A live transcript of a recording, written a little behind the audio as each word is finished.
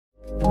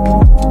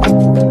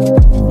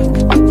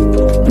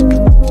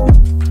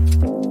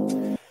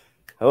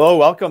Hello,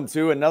 welcome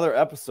to another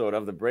episode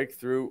of the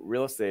Breakthrough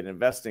Real Estate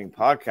Investing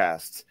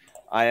Podcast.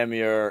 I am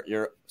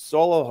your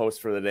solo host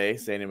for the day,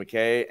 Sandy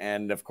McKay,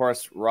 and of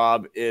course,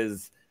 Rob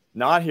is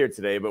not here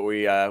today, but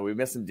we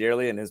miss him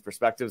dearly and his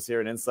perspectives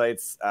here and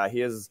insights. He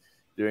is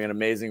doing an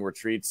amazing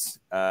retreat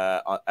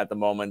at the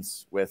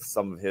moment with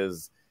some of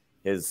his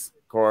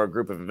core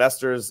group of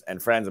investors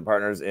and friends and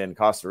partners in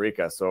Costa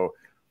Rica. So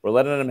we're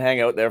letting him hang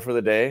out there for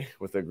the day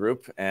with the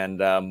group, and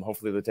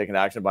hopefully they're taking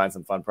action, buying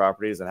some fun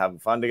properties and having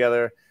fun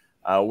together.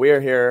 We are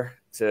here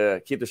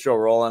to keep the show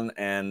rolling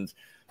and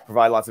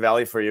provide lots of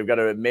value for you. We've got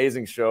an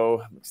amazing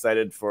show. I'm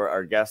excited for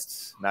our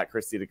guest, Matt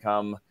Christie, to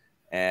come.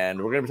 And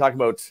we're going to be talking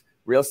about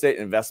real estate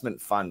investment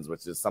funds,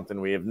 which is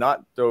something we have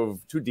not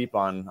dove too deep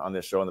on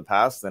this show in the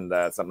past. And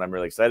it's something I'm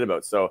really excited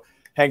about. So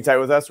hang tight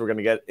with us. We're going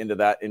to get into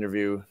that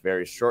interview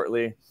very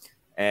shortly.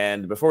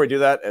 And before we do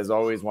that, as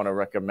always, want to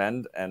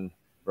recommend and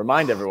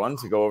remind everyone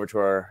to go over to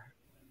our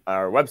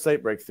website,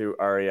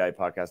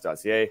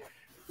 breakthroughreipodcast.ca,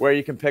 where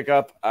you can pick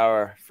up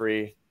our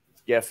free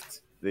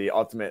gift, the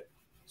ultimate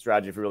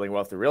strategy for building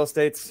wealth through real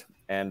estate.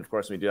 And of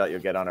course, when you do that,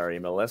 you'll get on our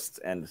email list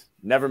and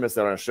never miss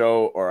out on a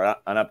show or an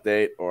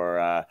update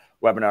or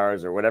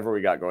webinars or whatever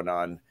we got going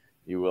on.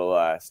 You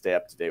will stay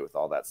up to date with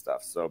all that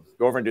stuff. So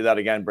go over and do that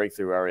again,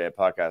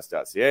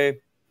 breakthroughreipodcast.ca.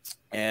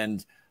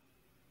 And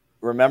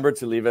remember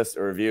to leave us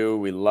a review.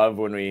 We love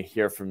when we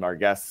hear from our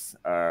guests,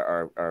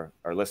 our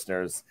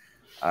listeners,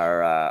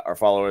 our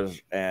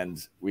followers, and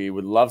we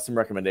would love some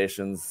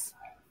recommendations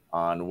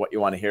on what you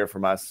want to hear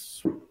from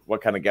us, what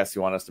kind of guests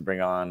you want us to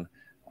bring on.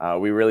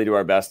 We really do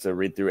our best to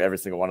read through every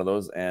single one of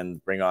those and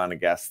bring on a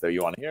guest that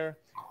you want to hear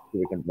so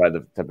we can provide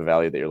the type of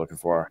value that you're looking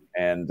for.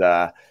 And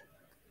so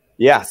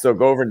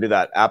go over and do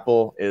that.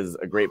 Apple is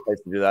a great place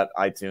to do that.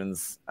 iTunes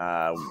is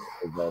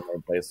the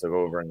main place, so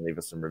go over and leave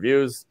us some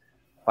reviews.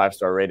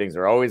 5-star ratings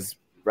are always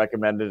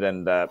recommended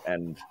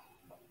and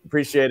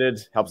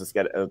appreciated. Helps us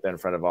get out there in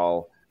front of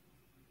all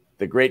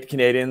the great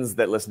Canadians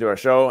that listen to our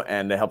show,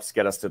 and it helps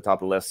get us to the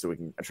top of the list so we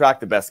can attract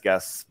the best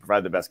guests,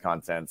 provide the best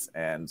content,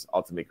 and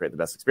ultimately create the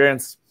best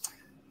experience.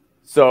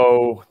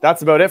 So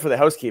that's about it for the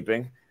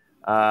housekeeping.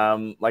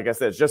 Like I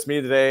said, it's just me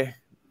today,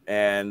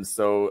 and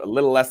so a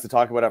little less to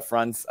talk about up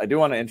front. I do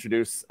want to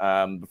introduce,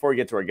 before we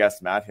get to our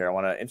guest, Matt, here, I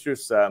want to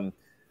introduce, on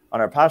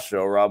our past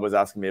show, Rob was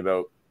asking me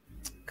about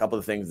a couple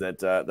of things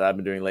that I've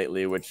been doing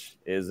lately, which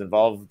is it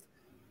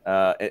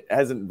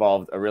has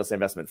involved a real estate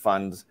investment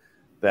fund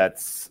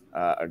that's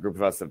a group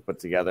of us have put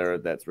together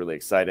that's really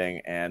exciting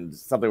and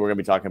something we're going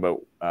to be talking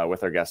about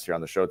with our guests here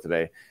on the show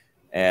today.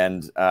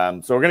 And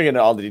so we're going to get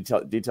into all the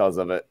details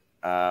of it.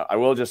 I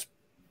will just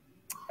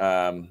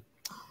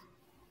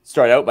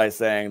start out by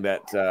saying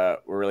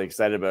that we're really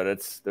excited about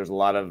it. There's a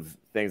lot of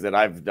things that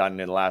I've done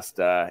in the last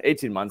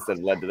 18 months that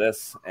have led to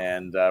this,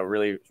 and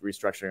really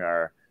restructuring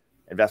our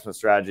investment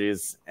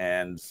strategies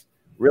and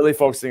really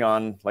focusing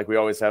on, like we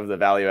always have, the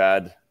value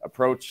add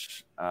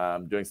approach,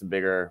 doing some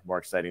bigger, more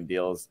exciting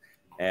deals.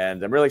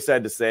 And I'm really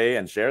excited to say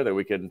and share that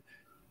we can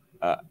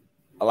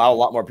allow a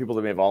lot more people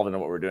to be involved in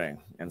what we're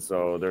doing. And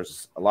so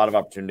there's a lot of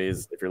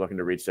opportunities if you're looking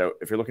to reach out,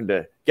 if you're looking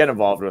to get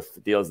involved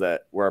with deals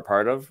that we're a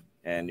part of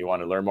and you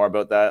want to learn more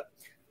about that.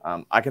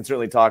 I can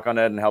certainly talk on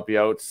it and help you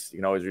out. You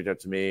can always reach out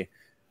to me,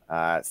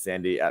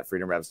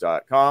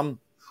 sandy@freedomrevs.com,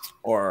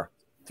 or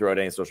throughout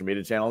any social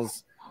media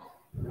channels.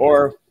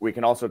 Or we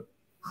can also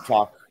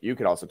talk. You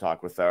could also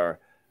talk with our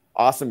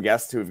awesome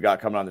guest who we've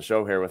got coming on the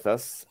show here with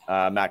us,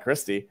 Matt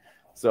Christie.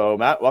 So,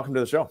 Matt, welcome to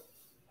the show.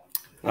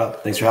 Well,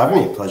 thanks for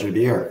having me. Pleasure to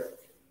be here.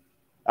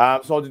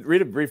 So I'll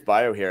read a brief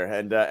bio here.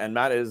 And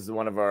Matt is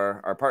one of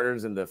our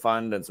partners in the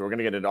fund. And so we're going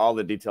to get into all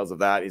the details of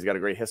that. He's got a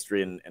great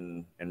history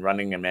in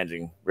running and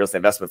managing real estate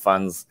investment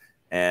funds.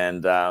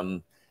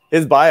 And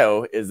his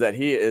bio is that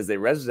he is a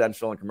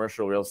residential and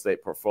commercial real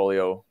estate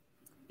portfolio.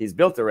 He's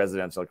built a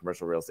residential and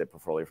commercial real estate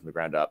portfolio from the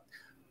ground up,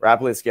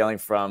 rapidly scaling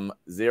from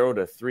 0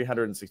 to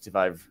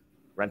 365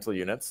 rental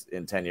units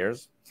in 10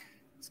 years.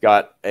 He's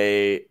got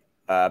a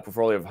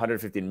portfolio of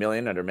 $115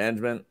 million under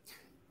management.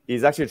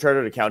 He's actually a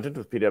chartered accountant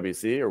with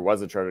PwC, or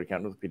was a chartered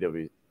accountant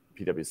with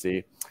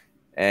PwC.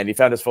 And he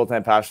found his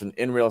full-time passion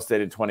in real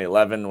estate in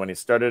 2011 when he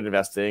started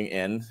investing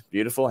in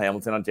beautiful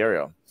Hamilton,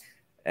 Ontario.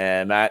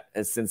 And Matt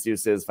has since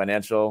used his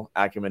financial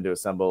acumen to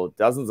assemble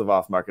dozens of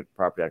off-market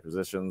property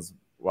acquisitions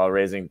while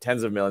raising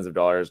tens of millions of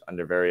dollars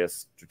under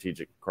various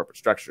strategic corporate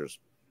structures.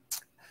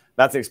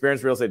 Matt's an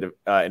experienced real estate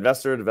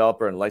investor,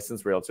 developer, and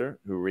licensed realtor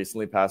who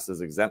recently passed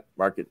as exempt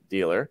market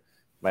dealer.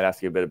 Might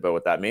ask you a bit about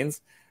what that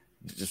means.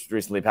 Just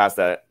recently passed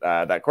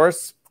that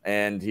course,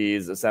 and he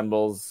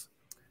assembles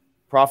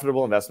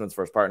profitable investments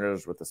for his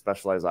partners with a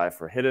specialized eye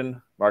for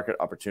hidden market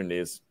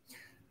opportunities.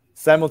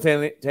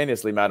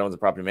 Simultaneously, Matt owns a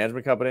property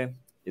management company.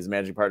 He's a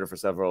managing partner for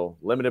several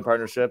limited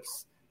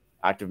partnerships,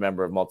 active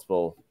member of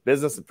multiple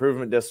business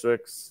improvement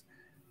districts,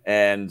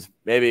 and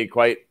maybe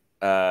quite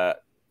the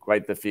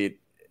feat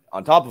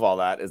on top of all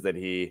that is that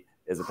he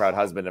is a proud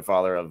husband and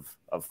father of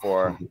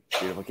 4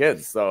 beautiful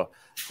kids. So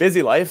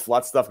busy life,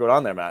 lots of stuff going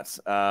on there, Matt.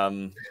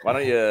 Why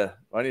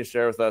don't you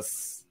share with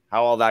us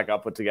how all that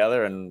got put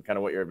together and kind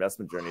of what your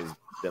investment journey has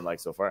been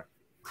like so far?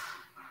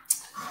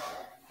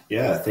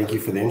 Yeah, thank you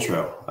for the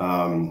intro.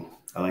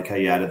 I like how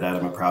you added that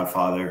I'm a proud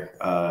father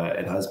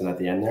and husband at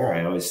the end there.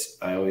 I always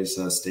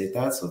state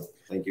that. So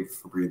thank you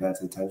for bringing that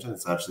to attention.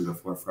 It's actually the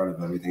forefront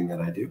of everything that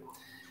I do.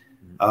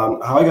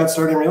 How I got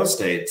started in real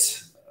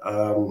estate.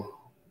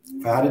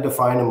 If I had to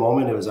define a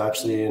moment, it was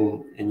actually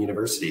in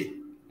university.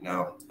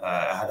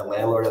 I had a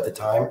landlord at the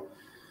time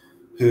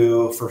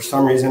who, for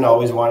some reason,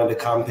 always wanted to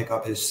come pick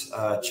up his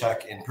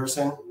check in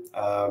person,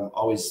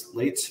 always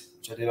late,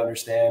 which I didn't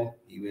understand.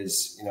 He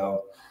was,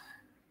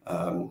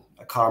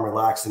 a calm,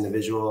 relaxed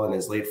individual in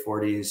his late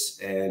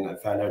 40s. And I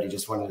found out he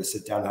just wanted to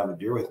sit down and have a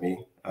beer with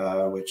me,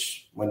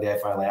 which one day I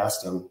finally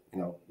asked him,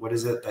 what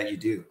is it that you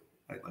do?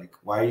 Like,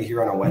 why are you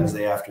here on a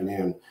Wednesday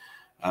afternoon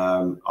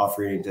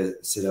offering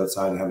to sit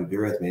outside and have a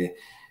beer with me?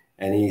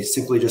 And he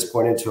simply just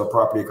pointed to a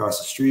property across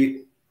the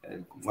street,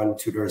 one,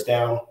 two doors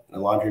down, a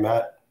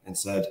laundromat, and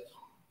said,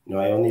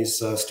 I own these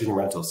student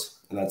rentals,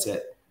 and that's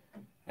it.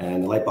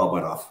 And the light bulb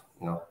went off.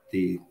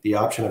 The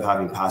option of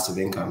having passive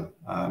income,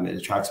 it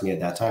attracts me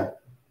at that time.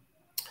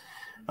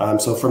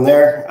 So from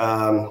there,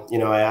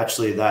 I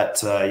actually,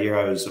 that year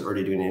I was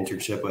already doing an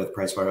internship with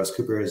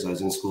PricewaterhouseCoopers. I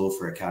was in school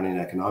for accounting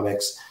and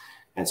economics.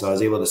 And so I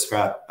was able to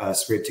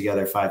scrape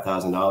together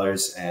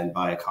 $5,000 and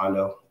buy a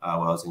condo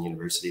while I was in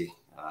university,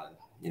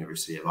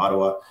 University of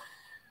Ottawa.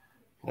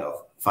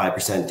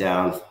 5%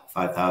 down,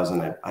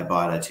 5,000. I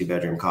bought a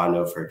 2-bedroom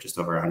condo for just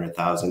over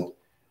 100,000.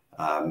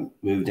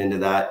 Moved into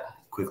that.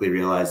 Quickly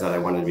realized that I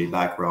wanted to be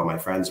back where all my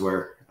friends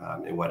were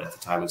in what at the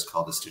time was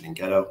called the student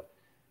ghetto.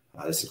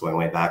 This is going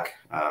way back,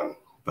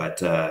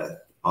 but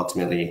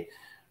ultimately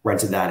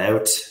rented that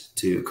out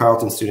to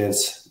Carleton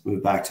students,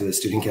 moved back to the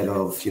student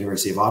ghetto of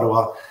University of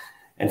Ottawa.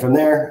 And from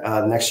there,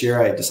 next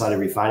year, I decided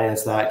to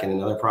refinance that, get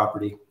another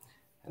property.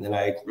 And then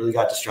I really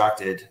got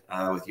distracted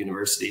with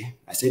university.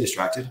 I say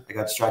distracted. I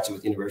got distracted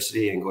with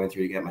university and going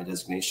through to get my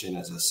designation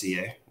as a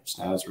CA, which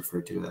now is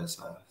referred to as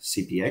a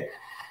CPA.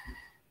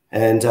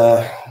 And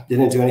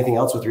didn't do anything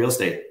else with real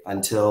estate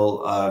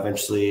until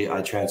eventually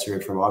I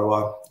transferred from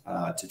Ottawa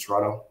to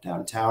Toronto,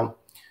 downtown.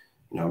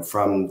 I'm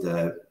from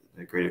the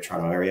Greater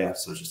Toronto area,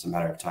 so it's just a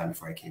matter of time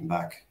before I came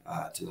back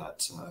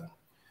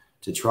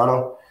to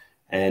Toronto.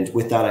 And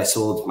with that, I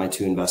sold my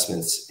 2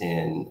 investments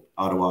in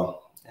Ottawa,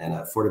 and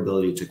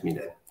affordability took me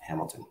to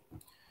Hamilton,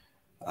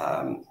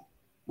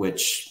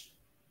 which,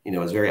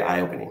 was very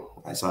eye-opening.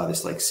 I saw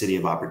this like city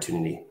of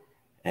opportunity,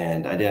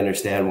 and I didn't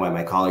understand why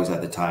my colleagues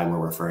at the time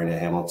were referring to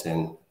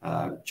Hamilton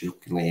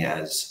jokingly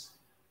as,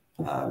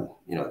 they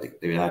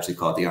would actually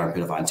call it the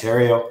armpit of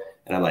Ontario.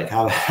 And I'm like,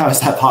 how is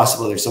that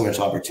possible? There's so much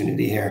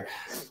opportunity here.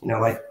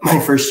 My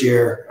first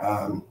year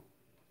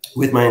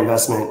with my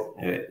investment,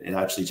 it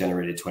actually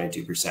generated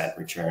 22%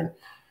 return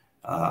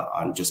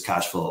on just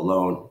cash flow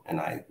alone. And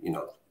I,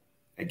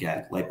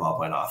 again, light bulb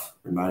went off.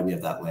 Reminded me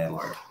of that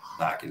landlord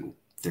back in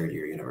third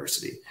year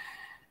university.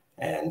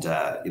 And,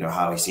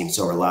 how he seemed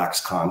so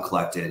relaxed, calm,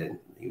 collected, and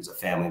he was a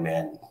family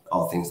man,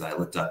 all things that I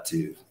looked up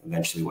to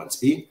eventually once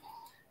be.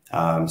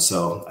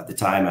 So at the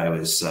time I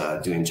was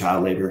doing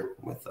child labor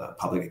with a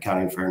public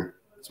accounting firm.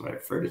 That's what I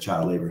refer to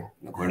child labor.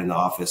 Going in the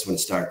office when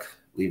it's dark,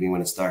 leaving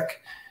when it's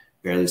dark,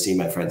 barely seeing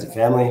my friends and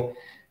family.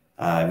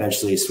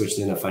 Eventually switched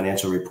into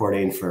financial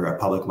reporting for a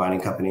public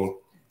mining company.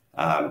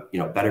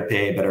 Better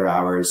pay, better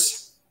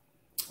hours.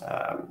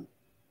 At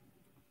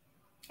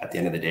the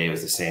end of the day, it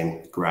was the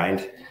same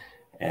grind.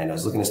 And I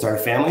was looking to start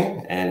a family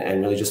and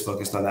really just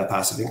focused on that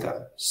passive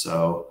income.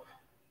 So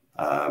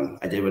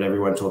I did what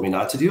everyone told me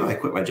not to do. I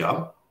quit my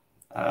job.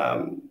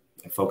 I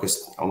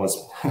focused, almost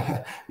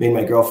made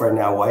my girlfriend,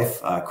 now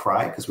wife,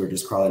 cry because we were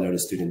just crawling out of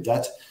student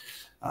debt.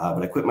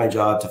 But I quit my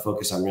job to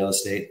focus on real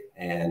estate.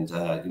 And,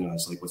 I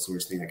was like, what's the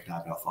worst thing that could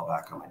happen? I'll fall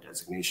back on my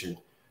designation,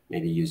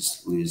 maybe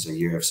lose a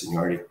year of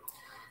seniority.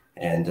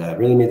 And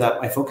really made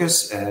that my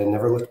focus and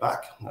never looked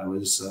back. That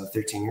was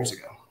 13 years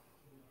ago.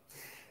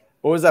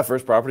 What was that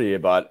first property you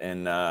bought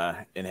in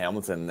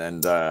Hamilton?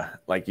 And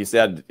like you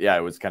said, yeah, it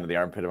was kind of the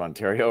armpit of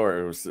Ontario, or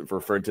it was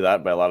referred to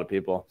that by a lot of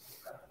people.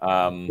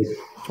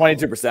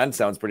 22%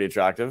 sounds pretty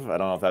attractive. I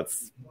don't know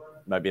if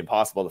might be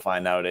impossible to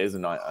find nowadays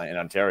in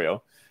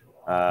Ontario,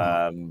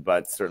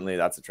 but certainly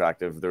that's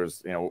attractive.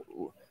 There's,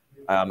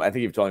 I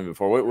think you've told me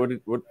before.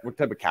 What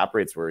type of cap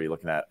rates were you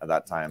looking at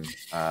that time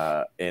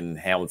in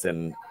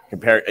Hamilton,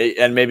 compared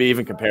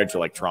to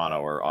like Toronto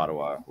or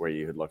Ottawa, where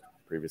you had looked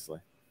previously?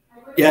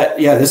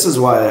 Yeah. This is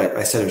why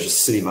I said it was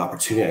just a city of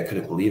opportunity. I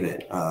couldn't believe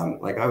it.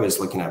 Like I was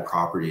looking at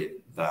property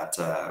that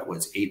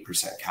was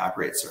 8% cap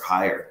rates or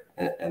higher.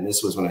 And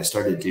this was when I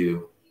started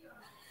to,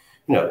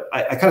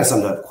 I kind of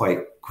summed up quite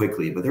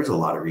quickly, but there's a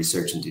lot of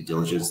research and due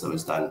diligence that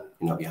was done,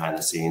 behind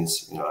the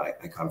scenes.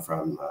 I come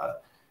from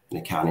an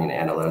accounting and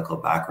analytical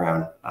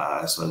background.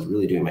 So I was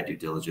really doing my due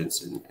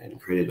diligence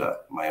and created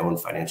my own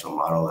financial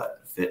model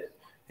that fit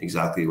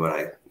exactly what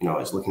I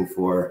was looking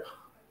for.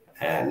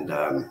 And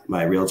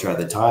my realtor at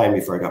the time,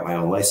 before I got my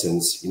own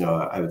license,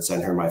 I would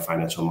send her my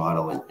financial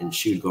model, and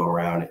she would go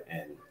around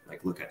and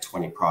like look at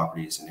 20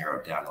 properties and narrow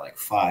it down to like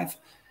 5.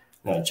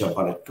 And I'd jump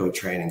on a GO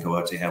train and go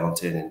out to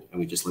Hamilton, and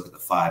we just look at the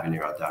 5 and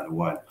narrow it down to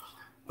 1.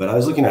 But I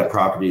was looking at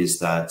properties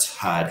that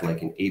had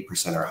like an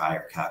 8% or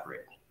higher cap rate,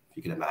 if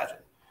you can imagine.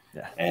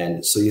 Yeah.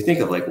 And so you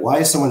think of like, why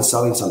is someone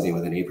selling something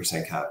with an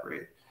 8% cap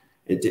rate?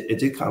 It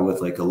did come with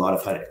like a lot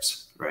of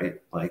headaches, right?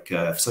 Like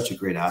if such a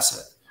great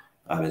asset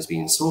is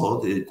being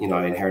sold, I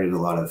inherited a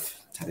lot of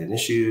tenant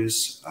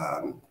issues,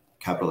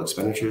 capital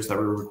expenditures that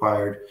were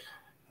required.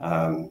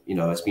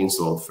 It's being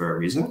sold for a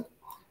reason.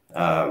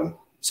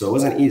 So it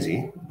wasn't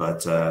easy,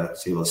 but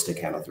was able to stick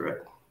handle through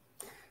it.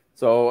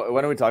 So why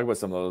don't we talk about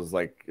some of those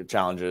like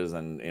challenges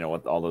and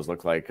what all those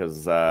look like?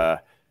 Because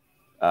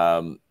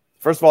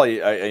first of all,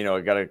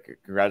 I got to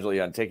congratulate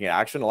you on taking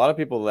action. A lot of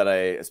people that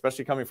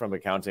especially coming from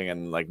accounting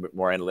and like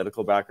more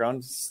analytical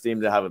backgrounds,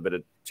 seem to have a bit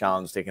of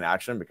challenge taking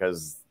action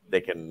because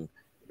they can,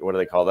 what do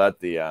they call that?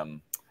 The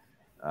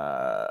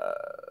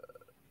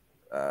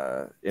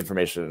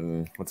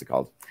information, what's it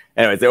called?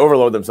 Anyways, they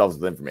overload themselves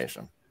with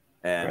information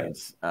and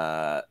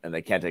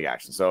they can't take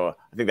action. So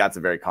I think that's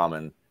a very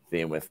common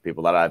theme with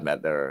people that I've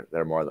met. They're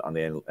more on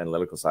the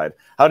analytical side.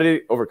 How did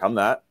you overcome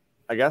that,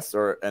 I guess?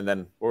 And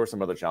then what were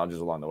some other challenges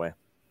along the way?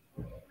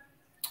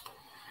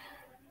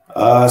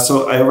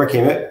 So I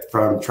overcame it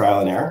from trial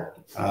and error.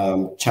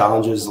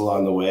 Challenges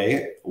along the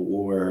way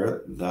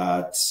were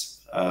that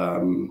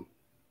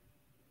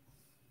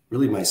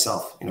really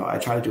myself. I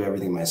try to do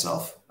everything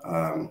myself,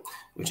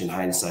 which in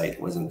hindsight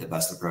wasn't the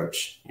best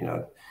approach.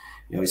 You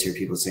always hear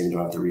people saying you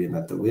don't have to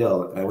reinvent the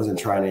wheel. I wasn't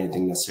trying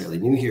anything necessarily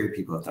new here.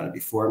 People have done it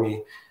before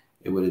me.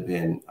 It would have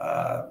been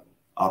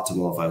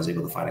optimal if I was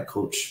able to find a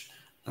coach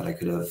that I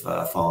could have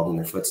followed in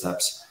their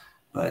footsteps.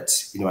 But,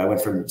 I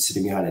went from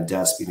sitting behind a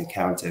desk being an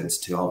accountant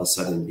to all of a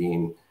sudden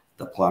being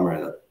the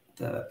plumber,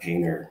 the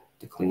painter,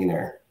 the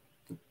cleaner,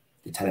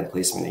 the tenant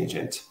placement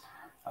agent.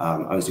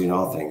 I was doing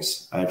all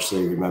things. I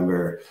actually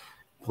remember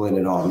pulling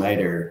an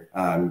all-nighter,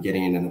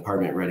 getting an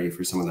apartment ready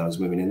for someone that was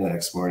moving in the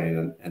next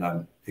morning. And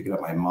I'm picking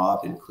up my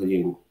mop and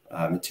cleaning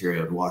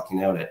material and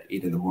walking out at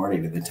 8 in the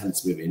morning, and the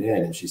tenant's moving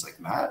in. And she's like,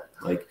 Matt,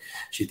 like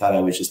she thought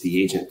I was just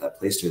the agent that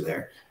placed her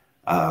there.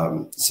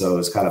 So it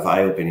was kind of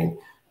eye-opening.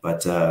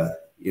 But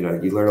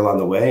you learn along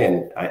the way.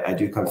 And I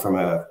do come from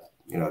a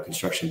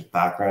construction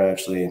background,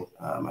 actually.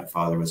 My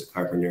father was a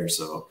carpenter,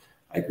 so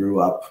I grew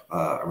up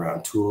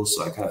around tools.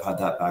 So I kind of had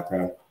that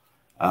background.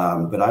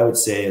 But I would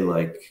say,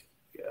 like,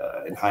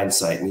 in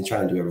hindsight, me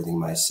trying to do everything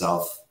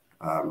myself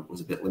was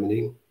a bit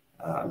limiting.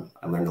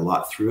 I learned a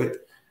lot through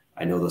it.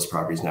 I know those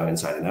properties now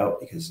inside and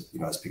out because,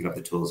 I was picking up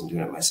the tools and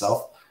doing it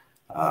myself.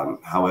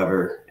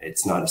 However,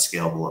 it's not a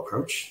scalable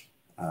approach.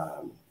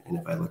 And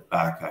if I look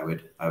back, I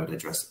would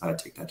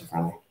take that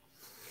differently.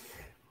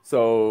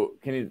 So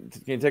can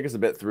you take us a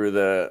bit through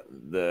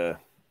the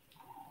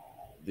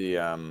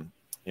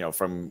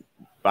from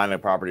buying a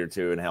property or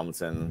two in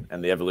Hamilton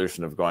and the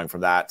evolution of going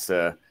from that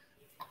to,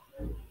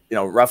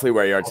 roughly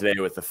where you are today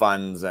with the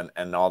funds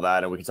and all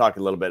that. And we can talk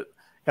a little bit,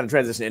 kind of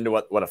transition into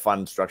what a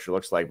fund structure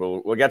looks like,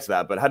 but we'll get to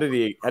that. But how did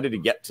he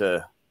get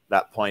to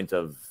that point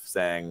of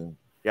saying,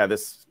 yeah,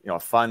 this, a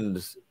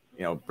fund,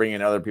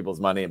 bringing other people's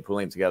money and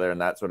pooling it together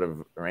and that sort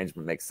of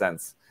arrangement makes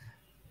sense?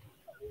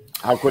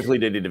 How quickly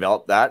did you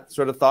develop that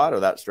sort of thought or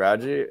that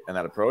strategy and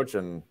that approach?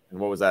 And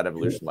what was that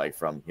evolution like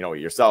from,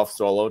 yourself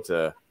solo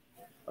to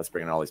let's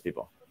bring in all these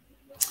people?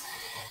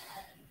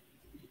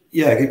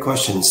 Yeah, good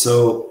question.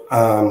 So,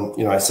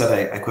 I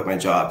said I quit my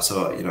job.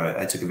 So,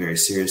 I took it very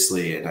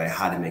seriously and I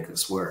had to make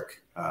this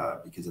work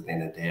because at the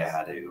end of the day, I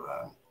had to,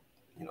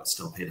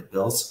 still pay the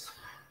bills.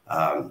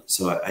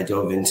 So I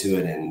dove into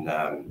it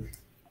and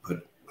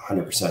put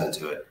 100%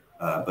 into it.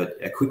 But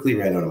I quickly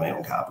ran out of my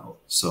own capital.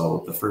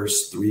 So the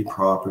first 3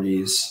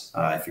 properties,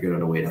 I figured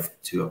out a way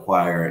to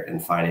acquire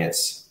and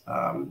finance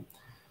on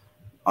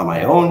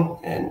my own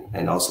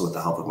and also with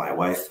the help of my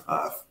wife,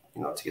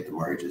 to get the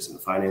mortgages and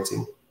the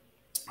financing.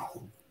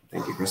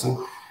 Thank you,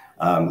 Kristen.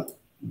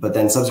 But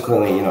then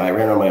subsequently, I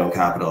ran out of my own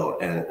capital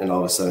and all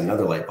of a sudden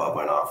another light bulb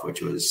went off,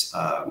 which was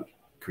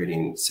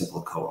creating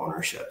simple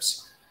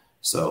co-ownerships.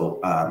 So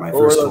my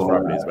first were those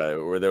properties,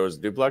 were those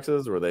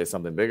duplexes? Were they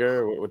something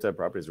bigger? What type of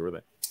properties were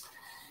they?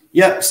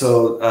 Yeah,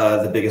 so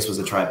the biggest was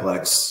a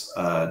triplex,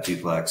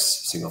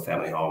 duplex, single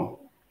family home.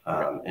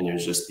 And it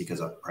was just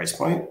because of price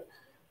point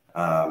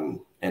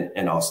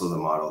and also the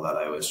model that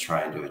I was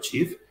trying to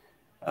achieve.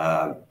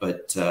 So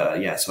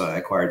I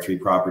acquired 3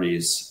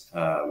 properties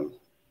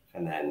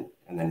and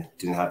then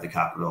didn't have the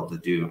capital to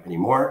do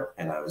anymore.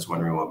 And I was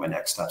wondering what my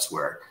next steps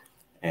were.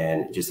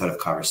 And just had a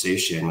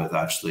conversation with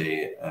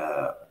actually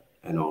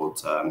an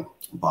old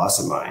boss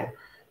of mine.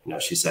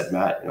 She said,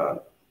 Matt,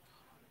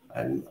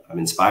 I'm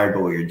inspired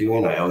by what you're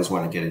doing. I always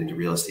want to get into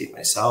real estate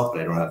myself,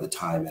 but I don't have the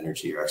time,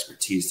 energy, or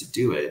expertise to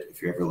do it.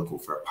 If you're ever looking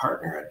for a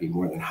partner, I'd be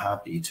more than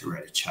happy to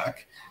write a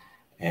check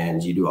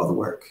and you do all the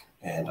work.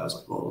 And I was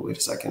like, well, wait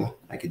a second.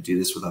 I could do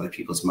this with other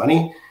people's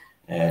money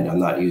and I'm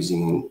not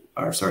owning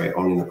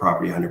the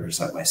property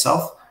 100%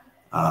 myself.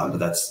 But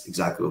that's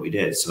exactly what we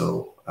did.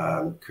 So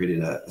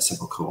created a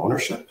simple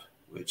co-ownership,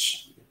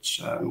 which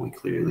we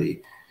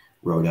clearly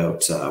wrote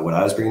out what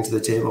I was bringing to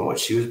the table and what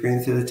she was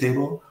bringing to the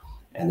table.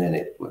 And then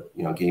it,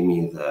 gave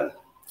me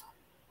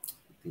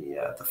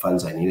the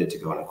funds I needed to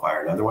go and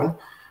acquire another one.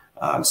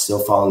 Still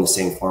following the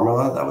same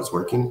formula that was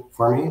working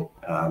for me.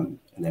 And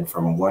then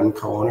from one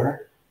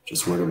co-owner,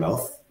 just word of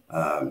mouth,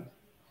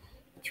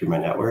 through my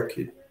network,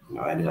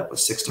 I ended up with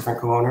 6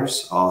 different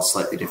co-owners, all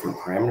slightly different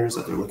parameters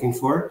that they're looking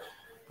for.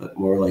 But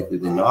more likely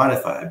than not,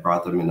 if I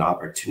brought them an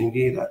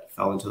opportunity that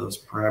fell into those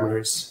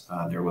parameters,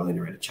 they're willing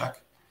to write a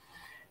check.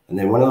 And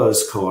then one of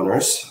those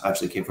co-owners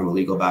actually came from a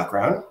legal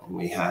background, and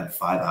we had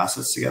 5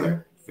 assets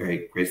together.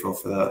 Very grateful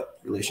for the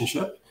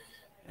relationship.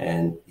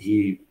 And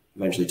he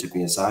eventually took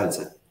me aside and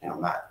said,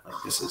 Matt, like,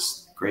 this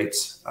is great.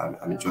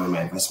 I'm enjoying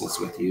my investments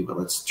with you, but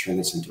let's turn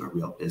this into a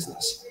real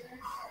business.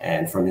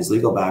 And from his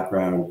legal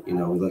background, we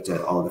looked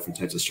at all different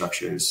types of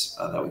structures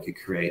that we could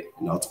create,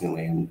 and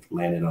ultimately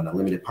landed on a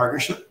limited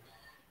partnership.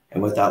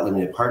 And with that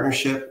limited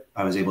partnership,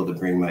 I was able to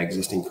bring my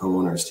existing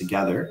co-owners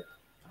together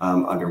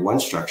under one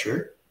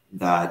structure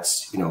that,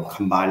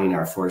 combining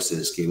our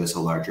forces gave us a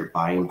larger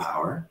buying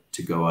power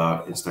to go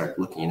out and start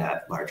looking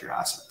at larger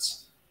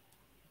assets.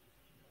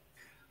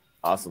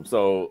 Awesome.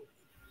 So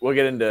we'll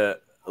get into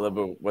a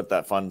little bit what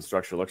that fund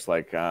structure looks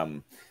like.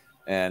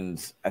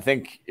 And I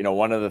think,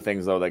 one of the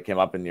things though that came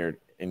up in your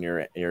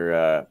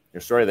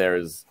story there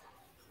is,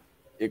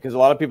 because a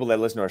lot of people that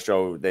listen to our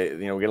show, they,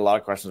 we get a lot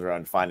of questions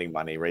around finding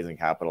money, raising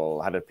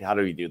capital. How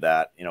do we do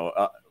that?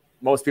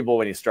 Most people,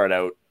 when you start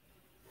out,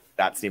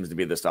 that seems to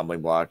be the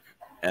stumbling block.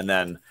 And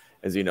then,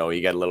 as you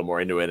get a little more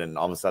into it, and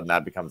all of a sudden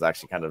that becomes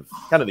actually kind of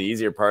the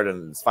easier part,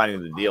 and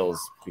finding the deals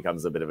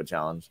becomes a bit of a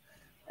challenge.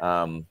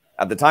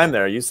 At the time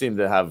there, you seem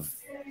to have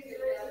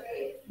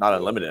not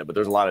unlimited, but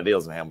there's a lot of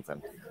deals in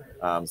Hamilton.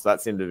 So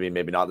that seemed to be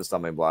maybe not the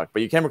stumbling block,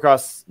 but you came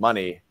across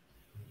money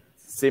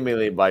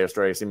seemingly by your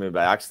story, seemingly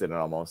by accident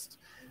almost.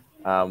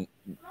 What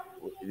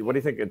do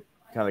you think it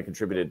kind of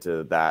contributed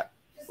to that?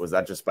 Was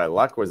that just by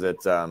luck? Was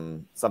it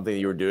something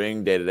you were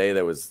doing day to day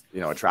that was,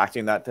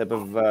 attracting that type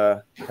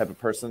of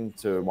person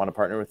to want to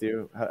partner with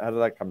you? How did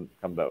that come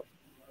about?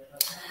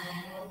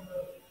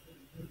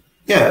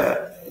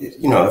 Yeah,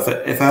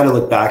 if I had to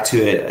look back to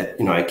it,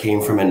 I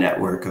came from a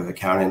network of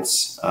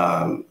accountants.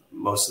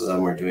 Most of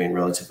them were doing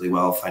relatively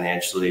well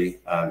financially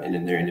and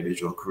in their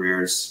individual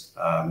careers.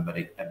 But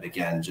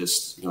again,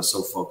 just,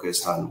 so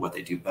focused on what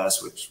they do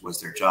best, which was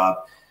their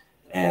job.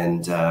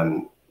 And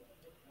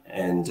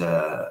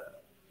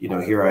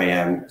here I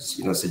am,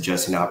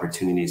 suggesting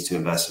opportunities to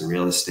invest in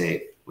real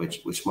estate,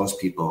 which most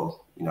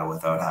people,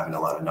 without having a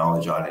lot of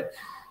knowledge on it,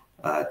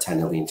 tend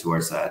to lean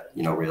towards that.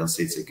 Real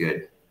estate's a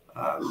good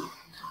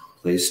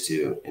place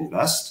to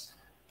invest.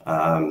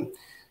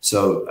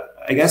 So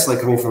I guess, like,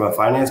 coming from a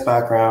finance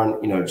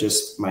background,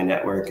 just my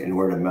network and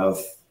word of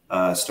mouth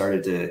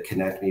started to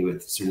connect me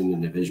with certain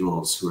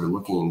individuals who are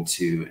looking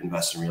to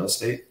invest in real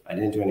estate. I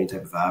didn't do any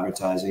type of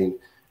advertising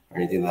or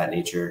anything of that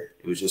nature.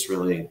 It was just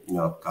really,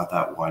 got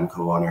that one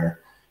co-owner.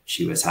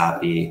 She was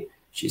happy.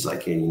 She's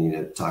like, hey, you need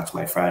to talk to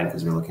my friend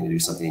because we're looking to do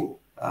something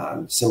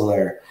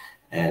similar.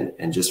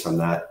 And just from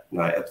that,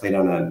 I played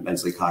on a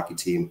men's league hockey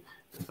team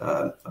with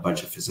a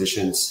bunch of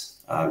physicians.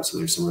 So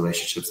there's some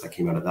relationships that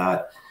came out of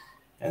that.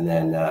 And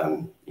then,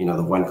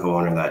 the one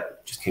co-owner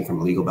that just came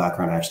from a legal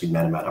background, I actually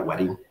met him at a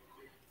wedding.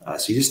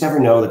 So you just never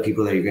know the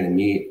people that you're going to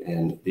meet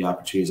and the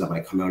opportunities that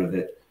might come out of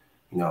it.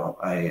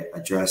 I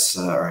address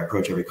or I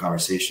approach every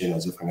conversation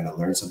as if I'm going to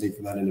learn something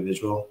from that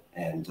individual.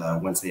 And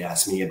once they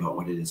ask me about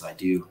what it is I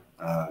do,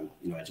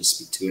 I just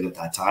speak to it at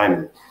that time.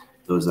 And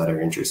those that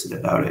are interested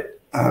about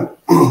it,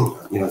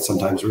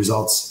 sometimes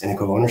results in a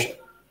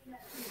co-ownership.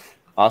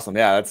 Awesome.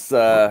 Yeah, that's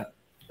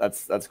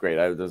great.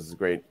 This is a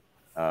great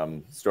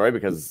story,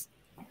 because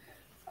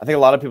I think a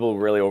lot of people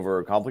really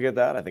overcomplicate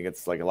that. I think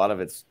it's like a lot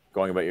of it's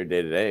going about your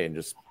day to day, and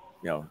just,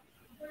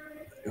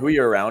 who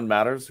you're around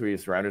matters, who you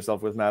surround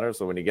yourself with matters.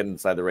 So when you get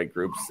inside the right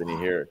groups and you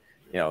hear,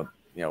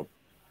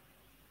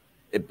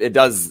 it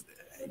does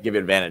give you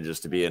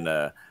advantages to be in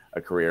a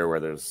career where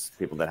there's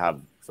people that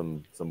have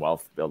some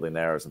wealth building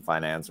there, or some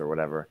finance or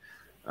whatever.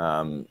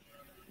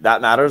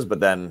 That matters. But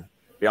then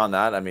beyond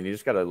that, I mean, you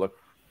just got to look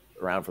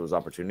around for those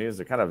opportunities.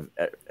 They're kind of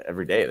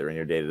every day. They're in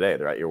your day to day.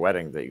 They're at your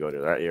wedding that you go to.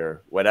 They're at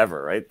your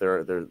whatever, right?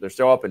 They're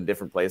still up in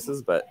different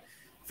places. But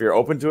if you're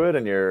open to it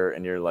and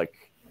you're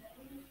like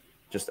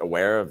just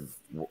aware of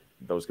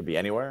those, could be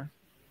anywhere,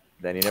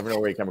 then you never know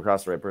where you come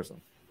across the right person.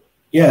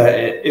 Yeah,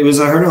 it was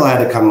a hurdle I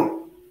had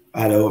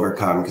to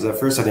overcome, because at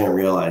first I didn't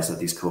realize that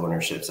these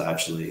co-ownerships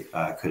actually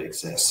could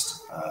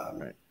exist.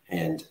 Right.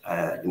 And,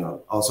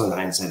 also in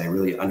hindsight, I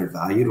really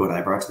undervalued what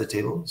I brought to the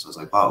table. So I was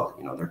like, wow,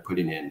 they're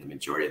putting in the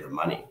majority of the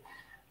money.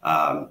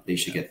 They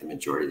should get the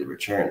majority of the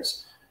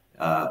returns.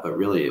 But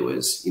really it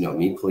was,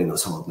 me pulling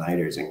those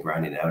all-nighters and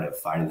grinding out and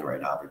finding the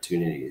right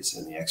opportunities,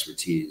 and the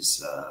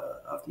expertise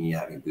of me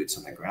having boots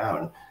on the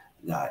ground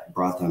that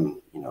brought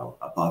them,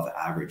 above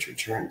average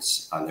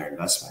returns on their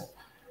investment.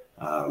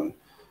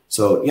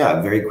 So yeah,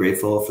 I'm very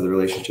grateful for the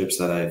relationships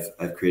that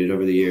I've created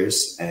over the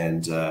years.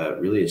 And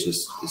really it's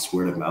just this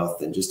word of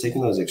mouth and just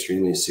taking those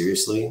extremely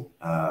seriously.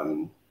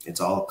 It's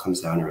all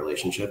comes down to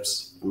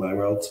relationships in my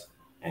world.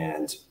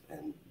 And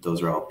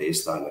those are all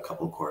based on a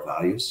couple of core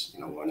values.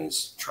 One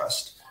is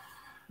trust.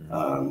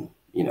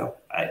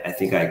 I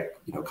think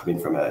coming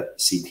from a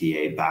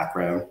CPA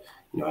background,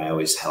 I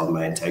always held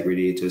my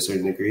integrity to a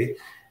certain degree.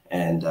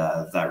 And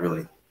that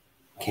really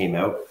came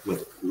out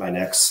with my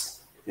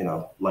next,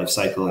 life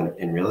cycle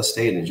in real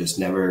estate, and just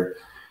never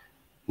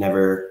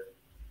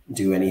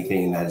do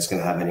anything that is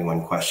going to have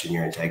anyone question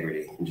your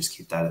integrity, and just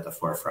keep that at the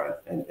forefront.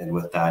 And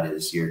with that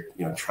is your,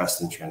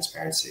 trust and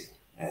transparency.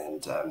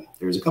 And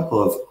there was a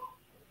couple of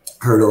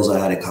hurdles I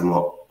had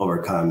to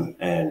overcome,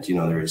 and,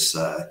 there's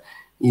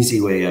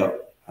easy way out.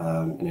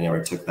 And I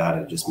never took that,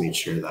 and just made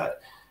sure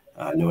that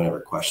no one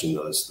ever questioned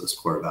those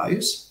core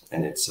values.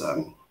 And it's, I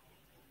don't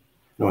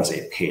want to say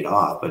it paid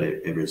off, but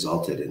it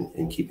resulted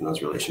in keeping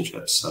those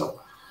relationships.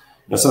 So,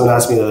 someone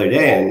asked me the other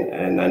day,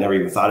 and I never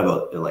even thought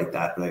about it like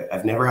that, but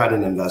I've never had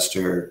an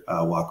investor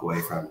walk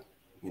away from,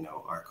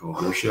 our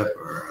co-ownership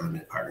or our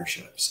limited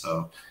partnership.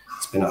 So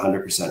it's been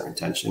 100%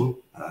 retention,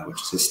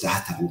 which is a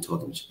stat that I'm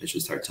told I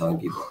should start telling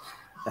people,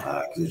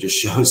 because it just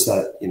shows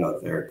that,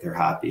 they're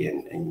happy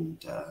and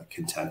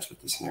content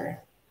with the scenario.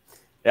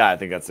 Yeah, I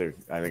think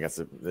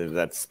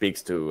that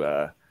speaks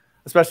to,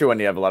 especially when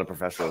you have a lot of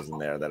professionals in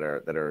there that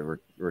are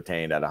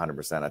retained at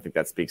 100%. I think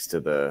that speaks to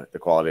the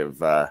quality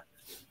of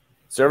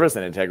service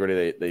and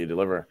integrity that you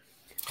deliver.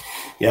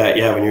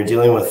 Yeah. When you're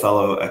dealing with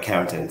fellow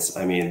accountants,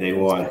 I mean, they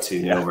want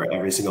to know where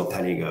every single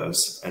penny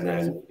goes. And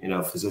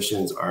then,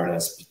 physicians aren't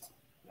as,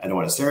 I don't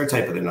want to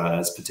stereotype, but they're not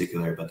as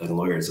particular, but then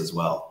lawyers as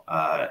well.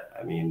 I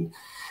mean,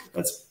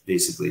 that's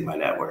basically my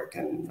network,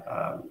 and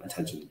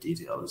attention to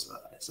detail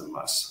is a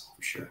must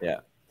for sure. Yeah.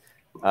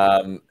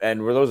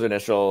 And were those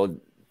initial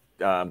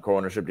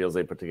co-ownership deals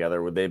they put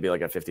together, would they be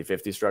like a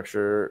 50-50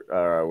 structure,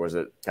 or was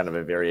it kind of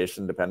a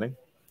variation depending?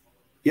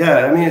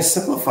 Yeah, I mean, it's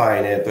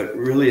simplifying it, but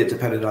really it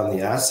depended on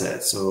the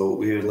asset. So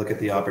we would look at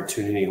the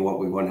opportunity and what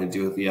we wanted to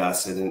do with the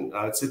asset, and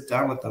I would sit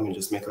down with them and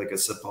just make like a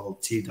simple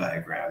T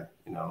diagram,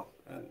 and on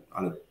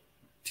a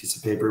piece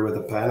of paper with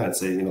a pen. I'd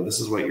say, this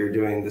is what you're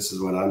doing, this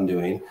is what I'm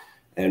doing,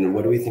 and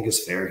what do we think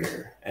is fair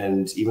here?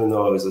 And even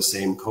though it was the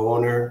same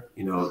co-owner,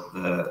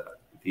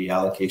 the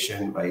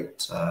allocation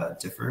might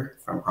differ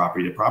from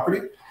property to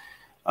property.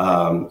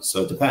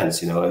 So it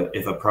depends,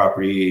 if a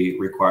property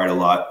required a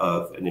lot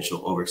of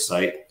initial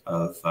oversight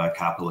of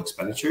capital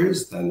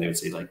expenditures, then they would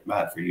say, like,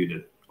 Matt, for you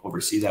to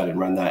oversee that and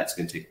run that, it's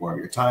going to take more of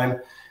your time.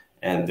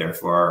 And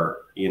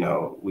therefore,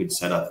 we'd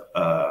set up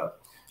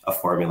a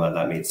formula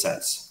that made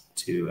sense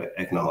to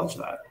acknowledge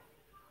that.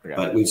 Okay.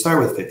 But we'd start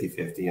with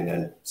 50-50, and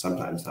then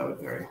sometimes that would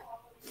vary.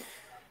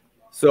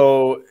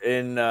 So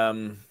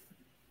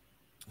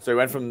so you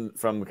went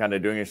from kind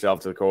of doing yourself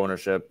to the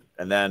co-ownership,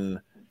 and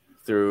then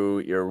through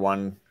your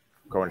one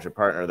co-ownership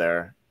partner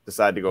there,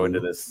 decide to go into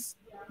this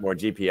more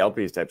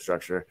GP-LPs type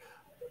structure.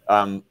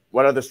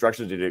 What other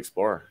structures did you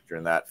explore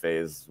during that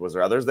phase? Was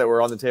there others that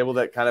were on the table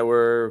that kind of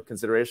were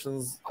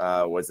considerations?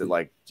 Was it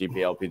like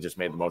GP-LP just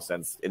made the most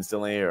sense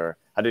instantly, or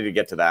how did you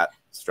get to that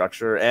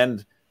structure?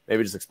 And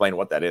maybe just explain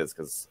what that is,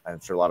 because I'm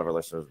sure a lot of our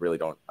listeners really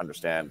don't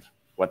understand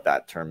what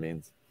that term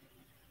means.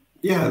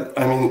 Yeah,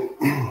 I mean,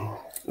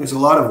 there's a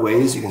lot of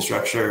ways you can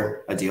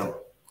structure a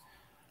deal.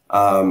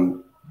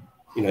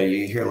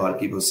 You hear a lot of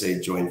people say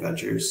joint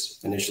ventures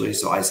initially.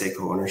 So I say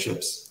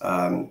co-ownerships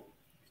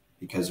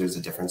because there's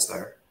a difference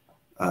there.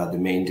 The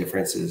main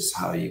difference is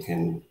how you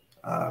can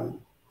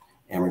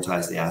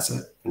amortize the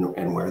asset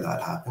and where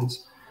that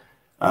happens.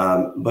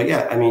 But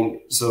yeah, I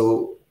mean,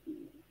 so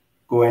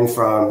going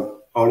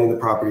from owning the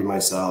property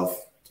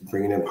myself to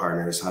bringing in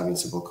partners, having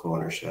simple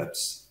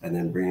co-ownerships, and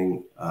then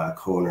bringing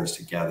co-owners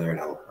together in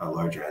a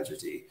larger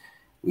entity,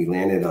 we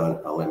landed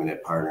on a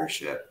limited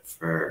partnership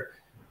for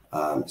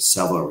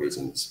several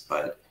reasons.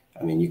 But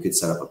I mean, you could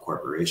set up a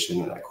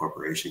corporation, and that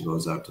corporation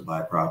goes out to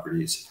buy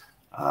properties.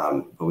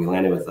 But we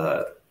landed with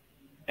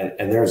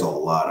and there's a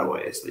lot of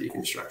ways that you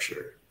can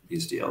structure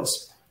these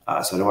deals.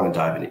 So I don't want to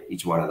dive into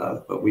each one of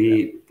them, but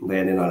we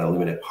landed on a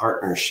limited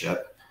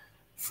partnership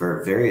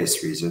for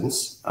various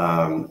reasons.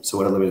 So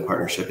what a limited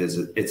partnership is,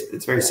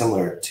 it's very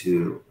similar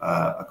to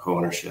a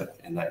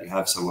co-ownership, in that you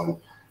have someone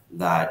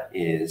that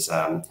is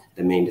the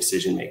main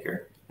decision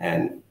maker,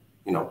 and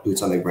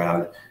boots on the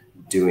ground,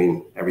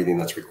 doing everything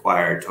that's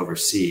required to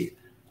oversee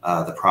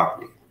the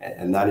property.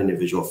 And that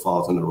individual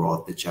falls in the role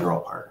of the general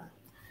partner.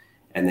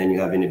 And then you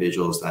have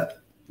individuals that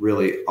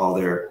really all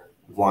they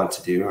want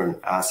to do or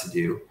asked to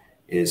do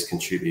is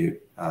contribute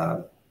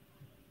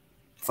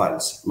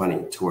funds,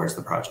 money towards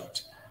the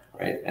project,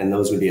 right? And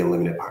those would be a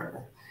limited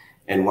partner.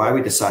 And why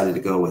we decided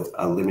to go with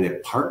a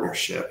limited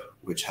partnership,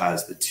 which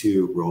has the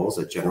two roles,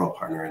 a general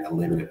partner and a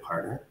limited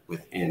partner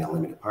within a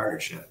limited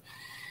partnership,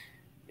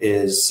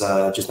 is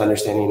just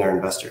understanding our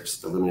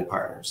investors, the limited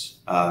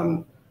partners.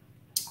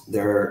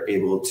 They're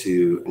able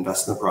to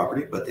invest in the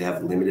property, but they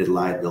have limited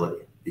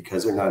liability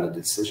because they're not a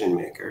decision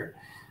maker.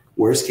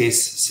 Worst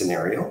case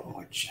scenario,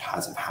 which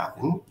hasn't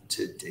happened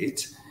to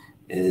date,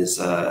 is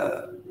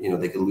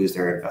they could lose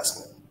their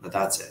investment, but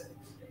that's it.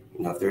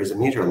 If there's a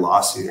major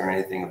lawsuit or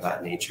anything of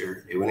that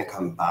nature, it wouldn't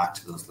come back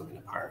to those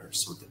limited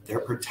partners, so that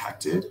they're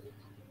protected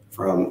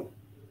from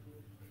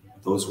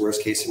those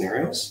worst case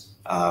scenarios.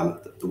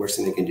 the worst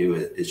thing they can do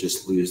is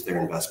just lose their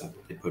investment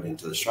that they put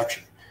into the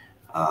structure.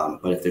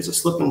 But if there's a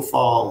slip and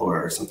fall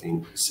or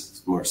something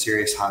more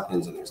serious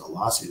happens and there's a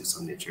lawsuit of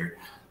some nature,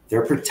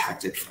 they're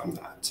protected from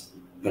that.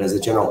 But as a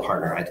general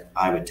partner,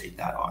 I would take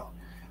that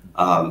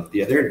on.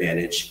 The other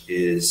advantage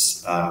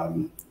is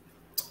the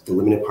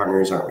limited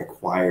partners aren't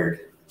required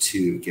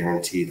to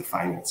guarantee the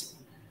financing.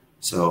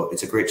 So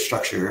it's a great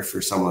structure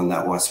for someone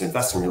that wants to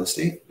invest in real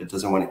estate but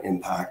doesn't want to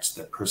impact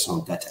the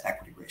personal debt to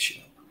equity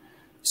ratio.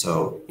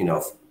 So,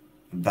 if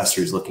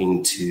investors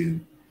looking to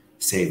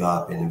save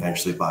up and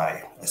eventually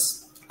buy a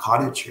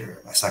cottage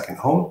or a second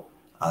home,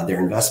 their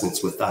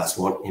investments with us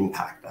won't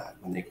impact that.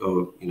 When they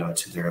go,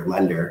 to their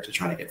lender to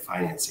try to get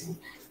financing,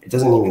 it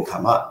doesn't even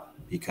come up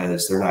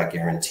because they're not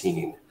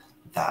guaranteeing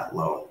that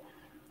loan.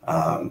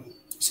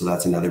 So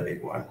that's another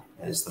big one,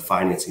 is the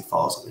financing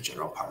falls on the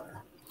general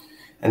partner.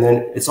 And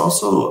then it's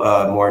also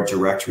a more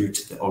direct route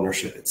to the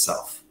ownership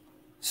itself.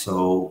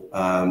 So,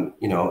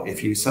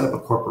 if you set up a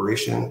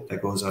corporation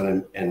that goes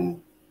on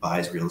and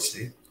buys real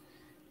estate,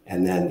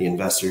 and then the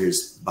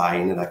investors buy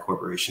into that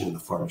corporation in the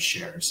form of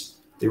shares,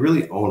 they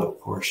really own a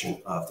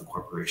portion of the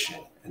corporation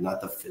and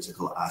not the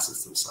physical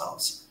assets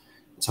themselves.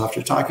 So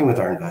after talking with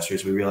our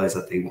investors, we realized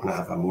that they want to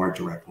have a more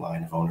direct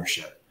line of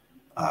ownership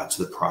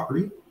to the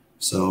property.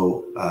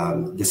 So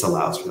this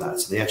allows for that.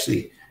 So they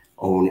actually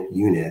own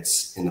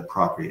units in the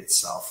property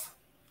itself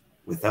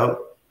without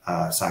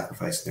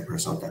sacrificing their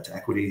personal debt to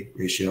equity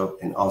ratio,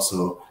 and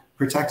also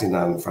protecting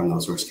them from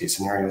those worst case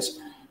scenarios,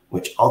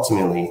 which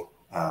ultimately,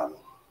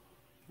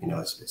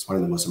 it's one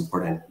of the most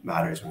important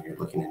matters when you're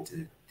looking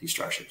into these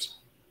structures.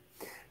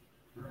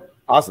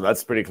 Awesome.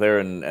 That's pretty clear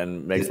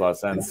and makes a lot of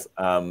sense.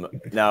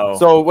 Now,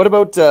 so what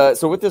about,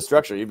 so with this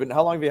structure,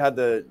 how long have you had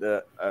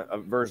the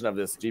version of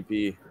this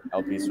GP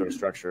LP sort of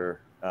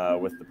structure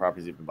with the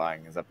properties you've been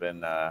buying? Has that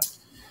been,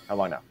 how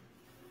long now?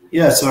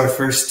 Yeah, so our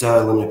first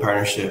limited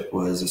partnership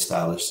was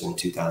established in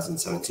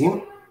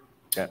 2017.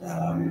 Okay.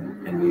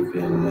 And we've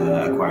been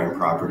acquiring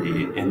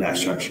property in that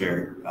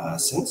structure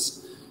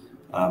since.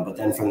 But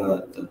then from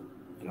the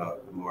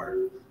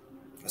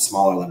a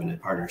smaller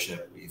limited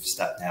partnership, we've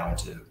stepped now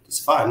into this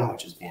fund,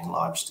 which is being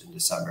launched in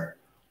December,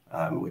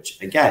 which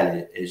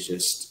again is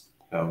just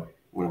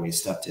when we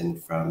stepped in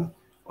from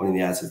owning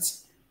the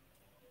assets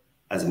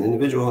as an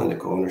individual into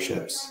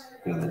co-ownerships,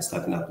 then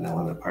stepping up in the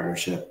limited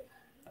partnership,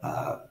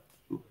 a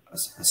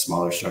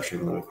smaller structure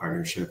of a limited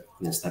partnership,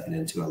 and then stepping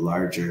into a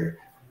larger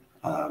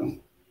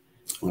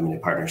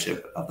limited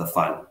partnership of the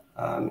fund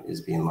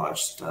is being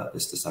launched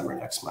this December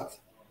next month.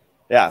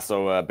 Yeah,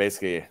 so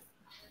basically,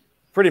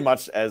 pretty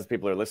much as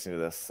people are listening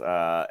to this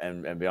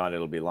and beyond,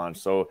 it'll be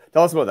launched. So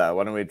tell us about that.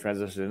 Why don't we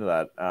transition into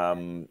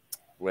that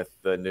with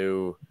the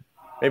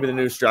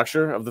new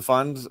structure of the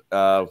fund,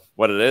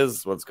 what it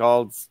is, what it's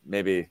called,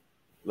 maybe a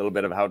little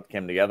bit of how it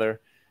came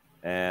together,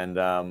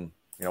 and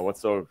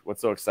what's so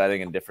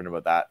exciting and different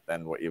about that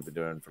than what you've been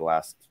doing for the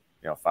last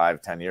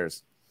 5-10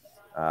 years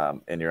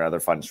in your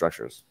other fund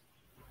structures.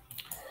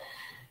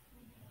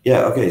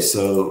 Yeah. Okay.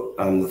 So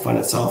the fund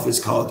itself is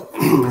called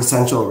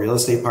Essential Real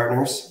Estate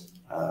Partners.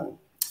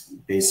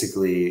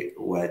 Basically,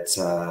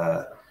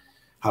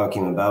 how it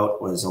came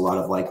about was a lot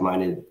of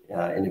like-minded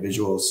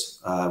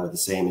individuals with the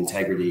same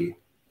integrity,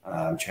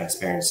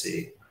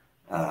 transparency,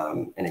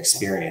 and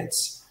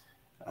experience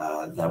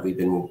that we've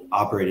been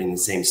operating in the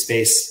same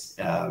space.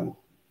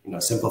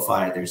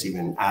 Simplified. There's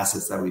even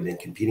assets that we've been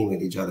competing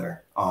with each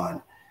other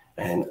on.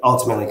 And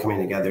ultimately coming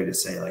together to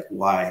say, like,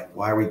 why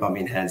are we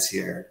bumping heads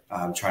here,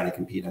 trying to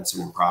compete on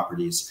certain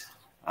properties?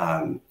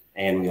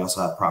 And we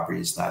also have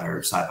properties that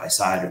are side by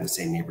side or in the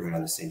same neighborhood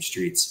on the same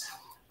streets.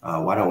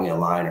 Why don't we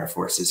align our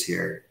forces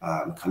here,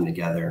 come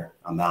together,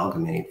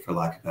 amalgamate, for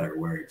lack of better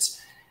words,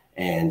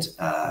 and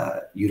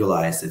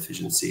utilize the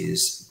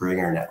efficiencies, bring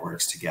our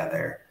networks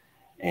together,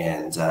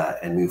 and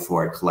move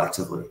forward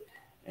collectively.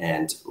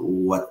 And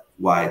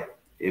why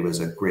it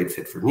was a great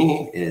fit for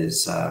me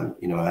is,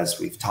 as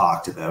we've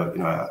talked about,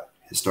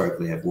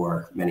 historically I've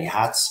wore many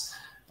hats,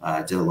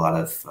 did a lot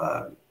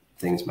of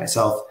things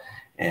myself.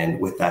 And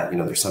with that,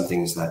 there's some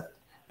things that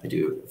I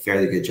do a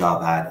fairly good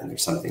job at, and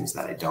there's some things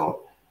that I don't.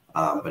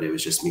 But it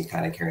was just me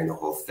kind of carrying the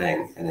whole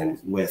thing. And then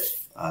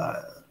with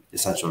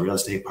Essential Real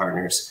Estate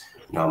Partners,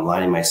 I'm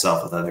aligning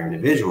myself with other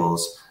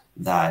individuals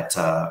that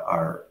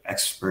are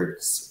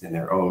experts in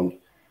their own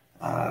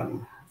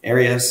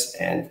areas,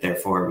 and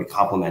therefore we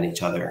complement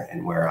each other.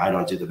 And where I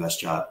don't do the best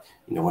job,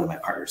 one of my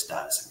partners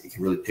does. And you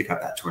can really pick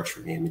up that torch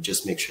for me and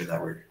just make sure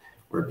that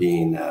we're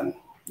being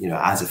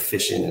as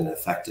efficient and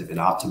effective in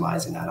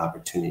optimizing that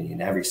opportunity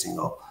in every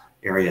single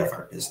area of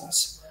our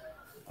business.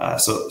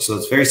 So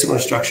it's very similar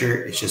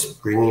structure. It's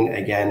just bringing,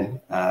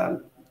 again,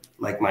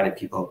 like-minded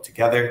people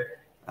together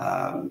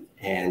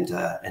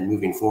and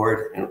moving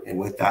forward. And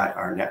with that,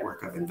 our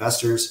network of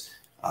investors,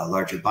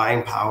 larger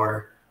buying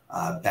power,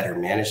 better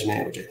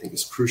management, which I think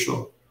is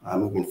crucial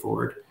moving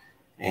forward,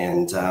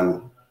 and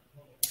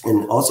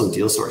also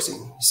deal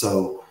sourcing.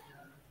 So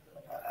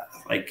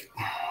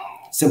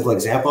simple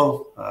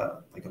example,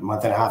 like a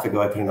month and a half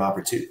ago, I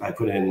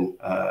put in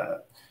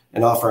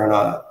an offer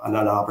on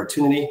an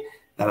opportunity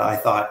that I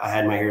thought I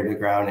had my ear to the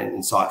ground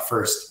and saw it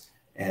first.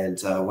 And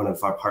one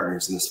of our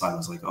partners in this fund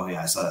was like, "Oh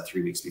yeah, I saw that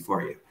 3 weeks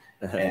before you."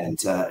 And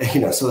so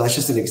that's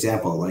just an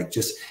example. Like,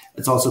 just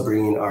it's also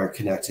bringing our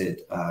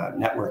connected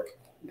network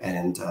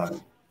and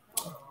deal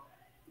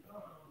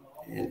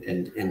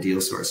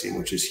sourcing,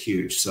 which is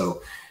huge.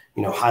 So,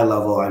 high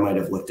level, I might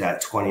have looked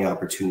at 20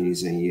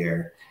 opportunities in a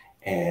year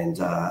and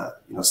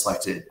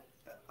selected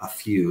a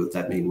few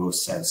that made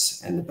most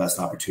sense and the best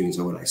opportunities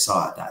are what I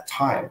saw at that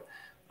time.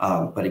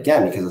 But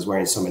again, because I was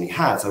wearing so many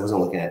hats, I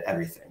wasn't looking at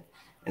everything.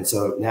 And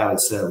so now,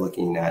 instead of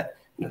looking at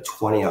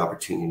 20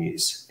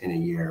 opportunities in a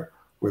year,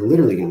 we're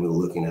literally going to be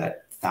looking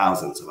at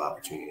thousands of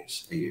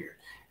opportunities a year,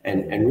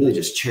 and really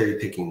just cherry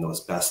picking those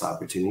best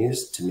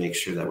opportunities to make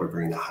sure that we're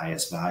bringing the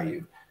highest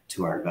value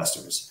to our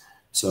investors.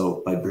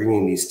 So by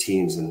bringing these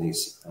teams and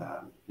these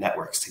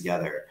networks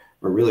together,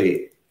 we're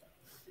really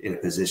in a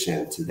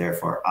position to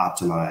therefore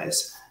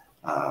optimize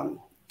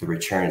the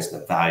returns and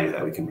the value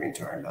that we can bring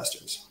to our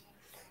investors.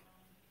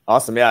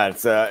 Awesome. Yeah,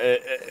 it's an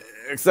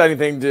exciting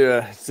thing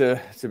to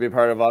be a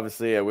part of.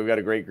 Obviously, we've got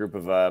a great group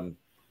of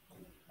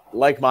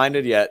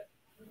like-minded yet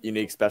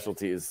unique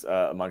specialties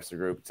amongst the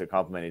group to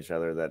complement each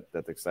other.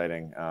 That's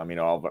exciting.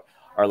 All of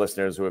our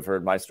listeners who have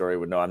heard my story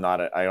would know I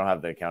don't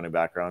have the accounting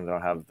background. I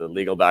don't have the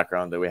legal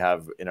background that we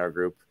have in our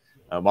group.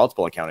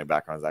 Multiple accounting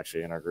backgrounds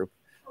actually in our group.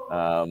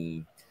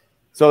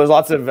 So there's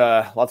lots of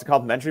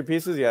complementary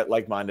pieces, yet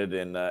like-minded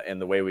in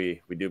the way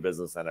we do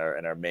business and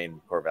our main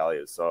core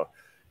values. So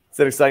it's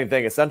an exciting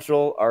thing.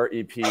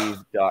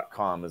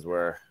 EssentialREP.com is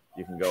where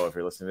you can go if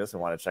you're listening to this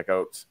and want to check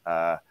out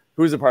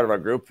who's a part of our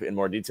group in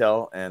more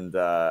detail and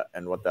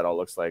what that all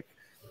looks like.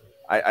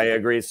 I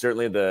agree.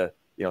 Certainly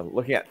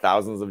looking at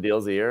thousands of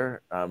deals a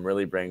year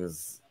really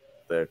brings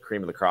the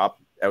cream of the crop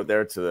out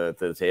there to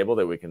the table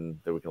that we can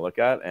look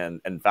at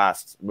and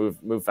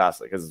move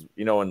fastly, because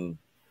when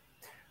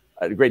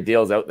a great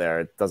deal is out there,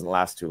 it doesn't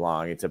last too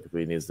long. It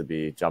typically needs to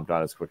be jumped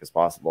on as quick as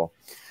possible,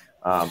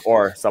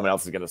 or someone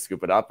else is going to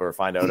scoop it up or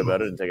find out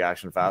about it and take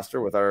action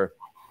faster. With our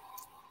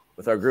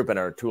group and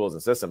our tools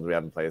and systems we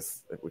have in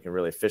place, we can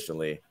really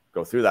efficiently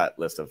go through that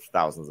list of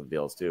thousands of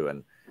deals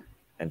too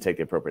and take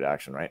the appropriate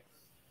action, right?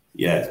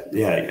 Yeah.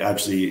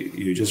 Actually,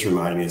 you just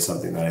reminded me of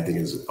something that I think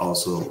is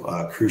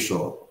also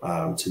crucial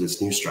to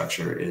this new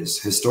structure.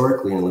 Is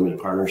historically in a limited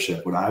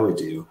partnership, what I would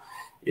do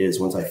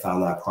is once I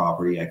found that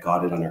property, I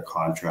got it under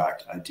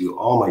contract, I do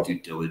all my due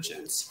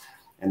diligence.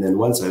 And then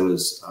once I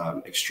was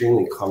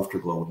extremely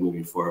comfortable with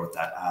moving forward with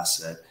that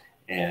asset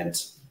and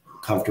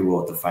comfortable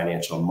with the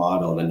financial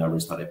model and the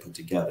numbers that I put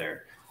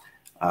together,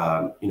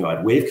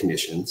 I'd waive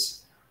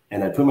conditions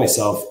and I'd put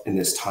myself in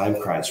this time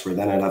crunch where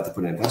then I'd have to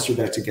put an investor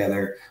deck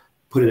together,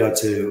 put it out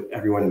to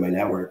everyone in my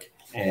network,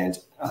 and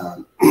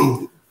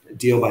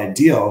deal by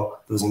deal,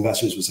 those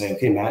investors would say,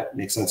 "Okay, Matt,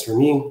 makes sense for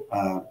me,"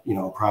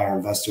 prior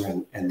investor,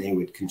 and they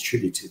would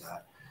contribute to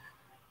that.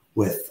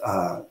 With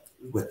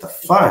the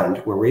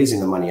fund, we're raising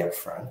the money up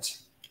front,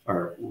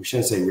 or we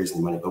shouldn't say raising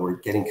the money, but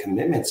we're getting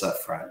commitments up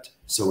front.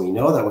 So we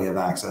know that we have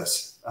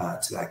access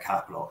to that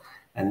capital.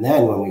 And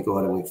then when we go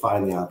out and we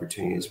find the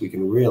opportunities, we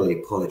can really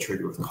pull the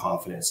trigger with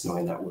confidence,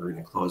 knowing that we're going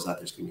to close that.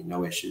 There's going to be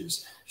no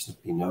issues. There's going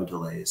to be no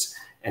delays,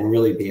 and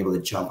really be able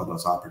to jump on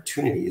those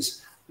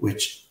opportunities,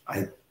 which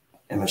I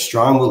am a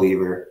strong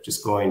believer,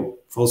 just going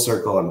full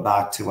circle and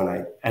back to when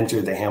I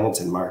entered the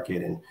Hamilton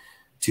market in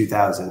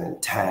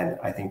 2010.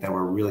 I think that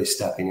we're really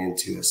stepping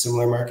into a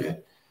similar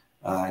market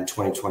in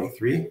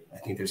 2023. I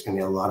think there's going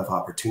to be a lot of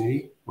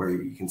opportunity where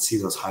you can see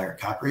those higher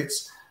cap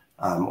rates.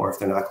 Or if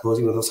they're not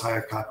closing with those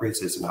higher cap rates,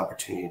 there's an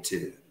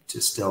opportunity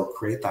to still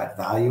create that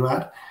value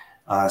add.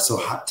 So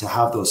to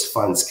have those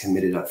funds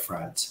committed up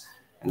front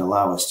and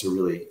allow us to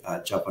really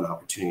jump on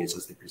opportunities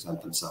as they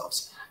present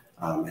themselves,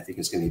 I think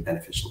is going to be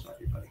beneficial to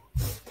everybody.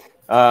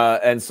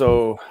 And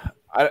so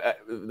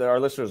our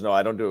listeners know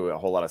I don't do a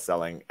whole lot of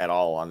selling at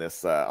all on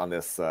this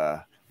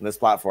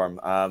platform.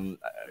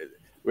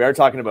 We are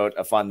talking about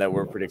a fund that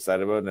we're pretty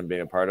excited about and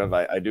being a part of.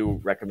 I do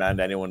recommend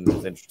anyone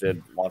who's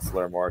interested, wants to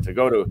learn more, to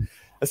go to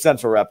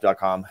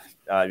EssentialREP.com.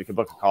 You can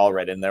book a call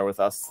right in there with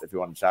us if you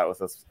want to chat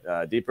with us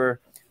deeper,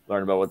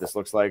 learn about what this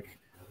looks like.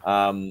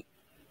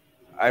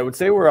 I would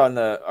say we're on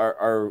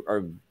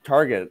our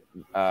target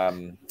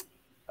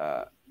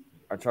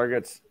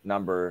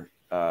number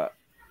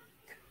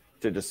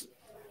to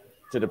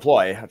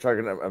deploy. Our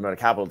target amount of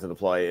capital to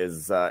deploy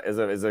is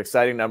an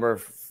exciting number.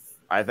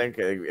 I think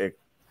it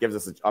gives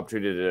us an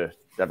opportunity to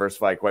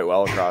diversify quite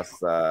well across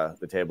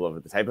the table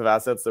of the type of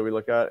assets that we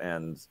look at,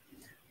 and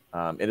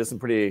it is some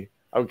pretty,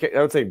 I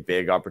would say,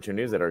 big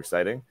opportunities that are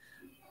exciting.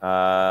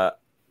 So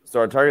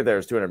our target there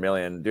is 200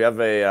 million. Do you have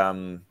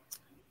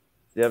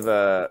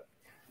a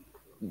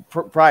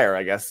prior?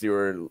 I guess you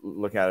were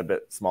looking at a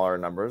bit smaller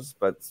numbers,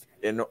 but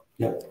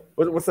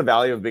what's the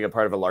value of being a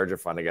part of a larger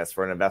fund? I guess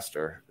for an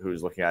investor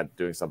who's looking at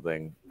doing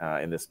something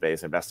in this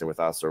space, investing with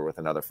us or with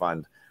another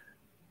fund,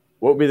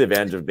 what would be the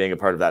advantage of being a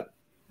part of that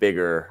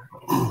bigger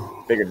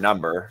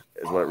number?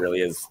 Is what it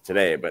really is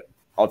today, but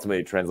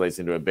ultimately translates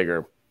into a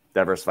bigger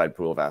diversified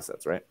pool of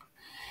assets, right?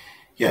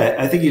 Yeah,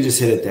 I think you just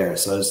hit it there.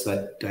 So it's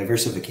that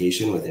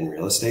diversification within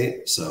real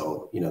estate.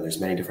 So, there's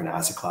many different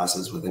asset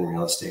classes within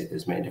real estate.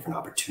 There's many different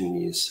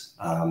opportunities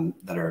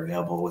that are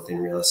available within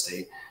real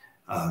estate.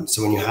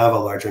 So when you have a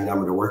larger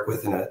number to work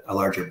with and a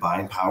larger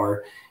buying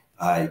power,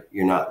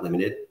 you're not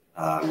limited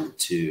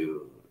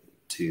to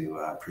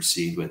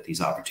proceed with these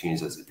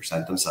opportunities as they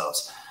present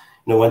themselves.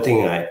 One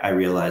thing I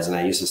realized, and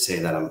I used to say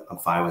that I'm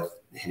fine with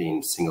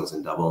hitting singles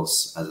and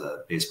doubles as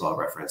a baseball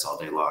reference all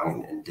day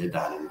long, and did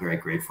that, and very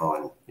grateful,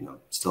 and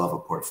still have a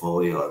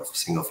portfolio of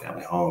single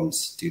family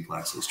homes,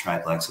 duplexes,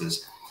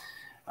 triplexes.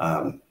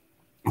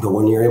 But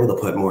when you're able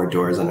to put more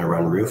doors on a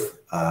run roof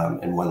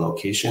in one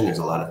location, there's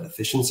a lot of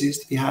efficiencies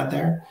to be had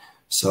there.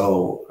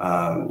 So,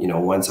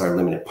 once our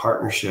limited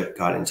partnership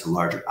got into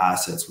larger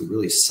assets, we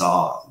really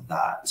saw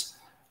that.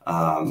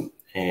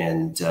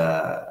 And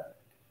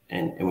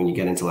when you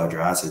get into larger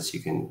assets, you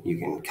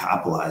can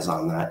capitalize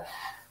on that.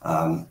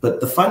 But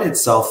the fund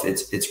itself,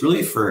 it's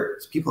really for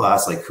people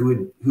ask, like,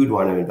 who'd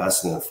want to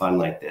invest in a fund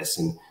like this?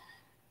 And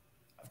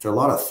after a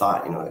lot of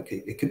thought,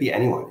 it could be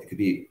anyone. It could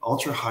be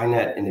ultra high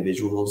net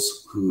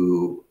individuals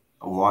who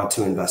want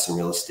to invest in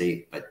real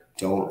estate, but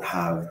don't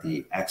have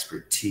the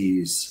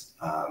expertise,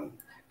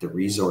 the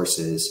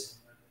resources,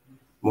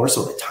 more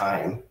so the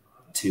time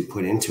to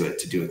put into it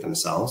to do it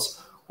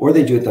themselves, or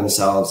they do it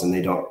themselves and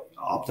they don't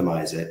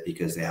optimize it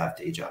because they have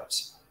day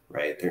jobs,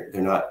 right?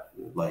 They're not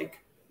like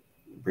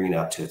bringing it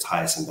up to its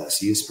highest and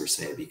best use per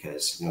se,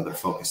 because they're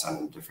focused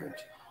on a different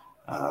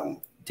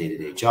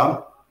day-to-day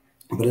job.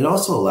 But it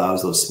also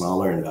allows those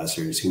smaller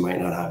investors who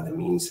might not have the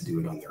means to do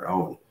it on their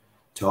own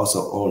to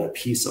also own a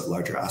piece of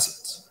larger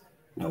assets.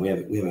 We have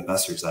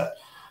investors that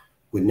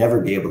would never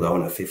be able to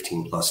own a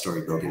 15+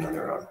 story building on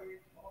their own,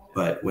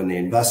 but when they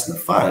invest in the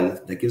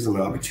fund, that gives them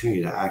an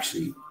opportunity to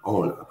actually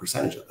own a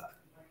percentage of that.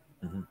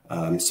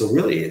 Mm-hmm. So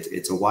really,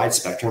 it's a wide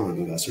spectrum of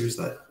investors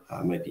that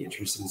might be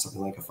interested in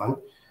something like a fund.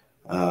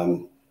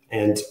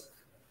 And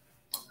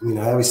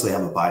I obviously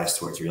have a bias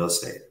towards real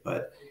estate,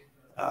 but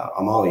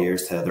I'm all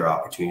ears to other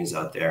opportunities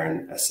out there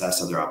and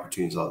assess other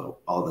opportunities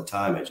all the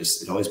time.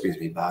 It always brings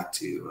me back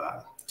to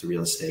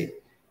real estate,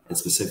 and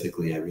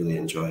specifically, I really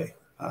enjoy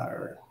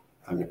or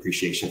have an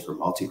appreciation for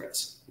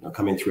multi-res.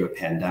 Coming through a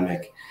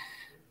pandemic,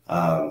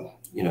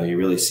 you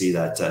really see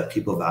that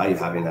people value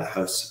having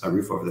a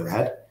roof over their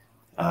head.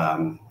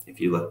 If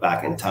you look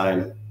back in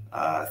time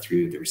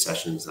through the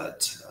recessions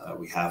that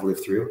we have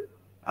lived through,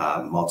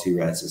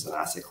 multi-res is an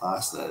asset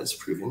class that is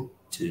proven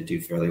to do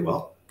fairly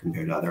well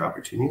compared to other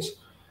opportunities.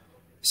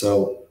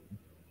 So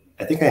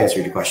I think I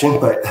answered your question,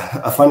 but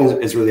a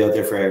fund is really out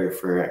there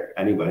for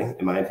anybody,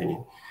 in my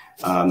opinion,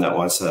 that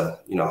wants to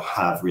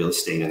have real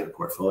estate in their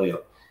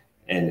portfolio.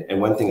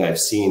 And one thing I've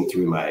seen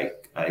through my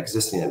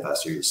existing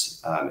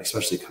investors,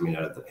 especially coming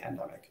out of the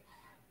pandemic,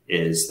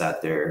 is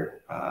that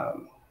they're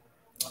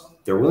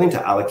willing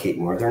to allocate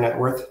more of their net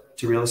worth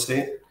to real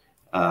estate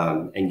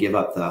and give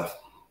up the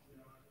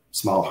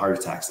small heart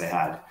attacks they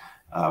had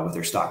with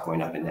their stock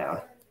going up and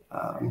down.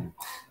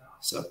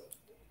 So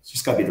it's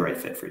just got to be the right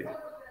fit for you.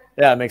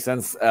 Yeah, it makes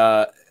sense.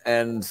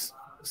 And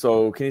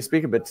so can you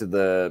speak a bit to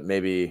the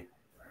maybe,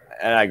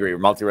 and I agree,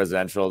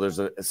 multi-residential, there's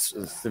a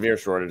severe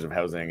shortage of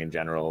housing in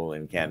general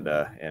in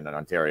Canada and in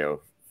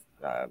Ontario,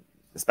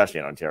 especially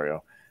in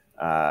Ontario.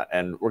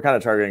 And we're kind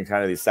of targeting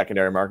kind of these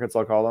secondary markets,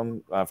 I'll call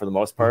them, for the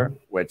most part,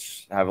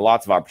 which have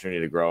lots of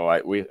opportunity to grow.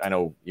 I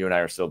know you and I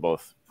are still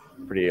both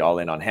pretty all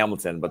in on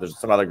Hamilton, but there's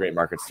some other great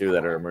markets too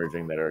that are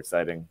emerging that are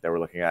exciting that we're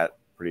looking at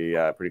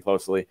pretty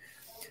closely.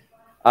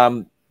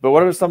 But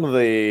what are some of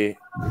the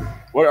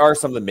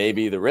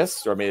maybe the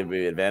risks or maybe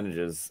the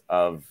advantages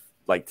of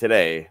like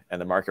today and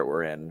the market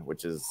we're in,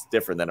 which is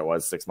different than it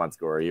was 6 months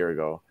ago or a year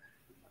ago?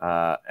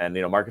 And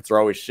markets are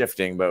always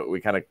shifting, but we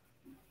kind of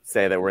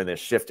say that we're in this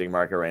shifting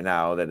market right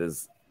now that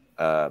is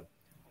a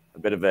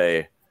bit of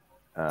a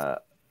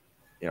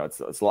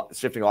it's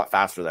shifting a lot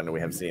faster than we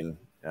have seen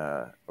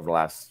over the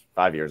last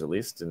 5 years, at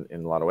least in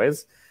a lot of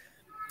ways.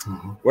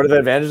 Mm-hmm. What are the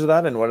advantages of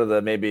that, and what are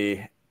the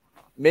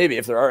maybe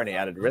if there are any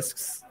added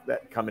risks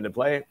that come into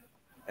play?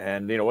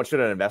 And what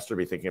should an investor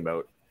be thinking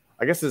about?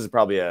 I guess this is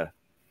probably a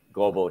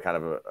global kind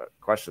of a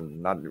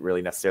question, not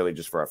really necessarily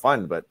just for a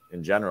fund, but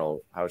in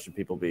general, how should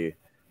people be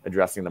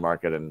addressing the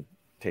market and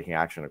taking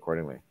action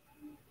accordingly?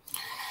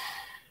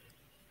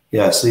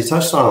 Yeah, so you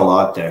touched on a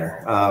lot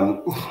there.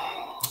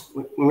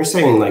 When we're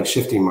saying like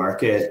shifting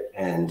market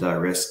and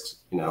risks,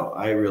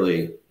 I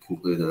really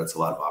conclude that that's a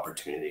lot of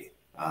opportunity.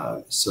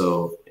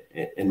 So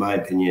in my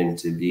opinion,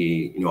 to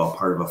be, a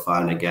part of a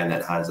fund, again,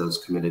 that has those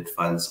committed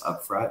funds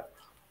up front,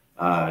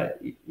 there's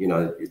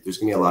going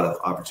to be a lot of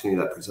opportunity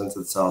that presents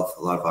itself,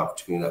 a lot of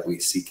opportunity that we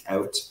seek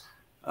out,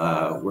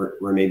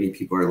 where maybe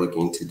people are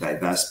looking to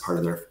divest part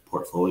of their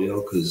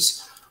portfolio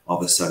because all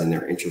of a sudden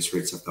their interest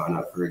rates have gone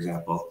up, for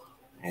example,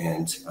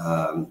 and,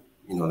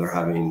 they're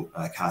having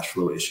a cash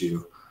flow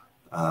issue,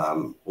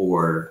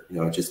 or,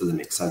 it just doesn't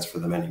make sense for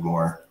them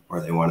anymore, or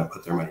they want to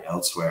put their money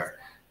elsewhere.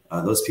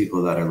 Those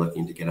people that are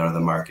looking to get out of the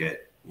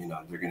market,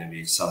 they're going to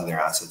be selling their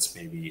assets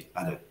maybe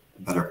at a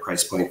better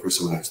price point for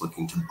someone who's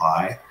looking to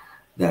buy.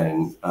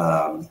 than,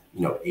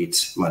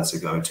 8 months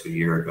ago to a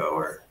year ago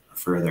or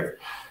further.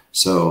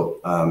 So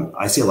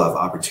I see a lot of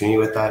opportunity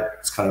with that.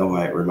 It's kind of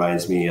why it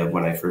reminds me of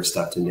when I first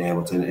stepped into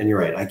Hamilton. And you're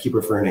right, I keep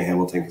referring to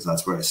Hamilton because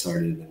that's where I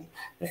started. And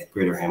the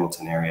greater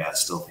Hamilton area, I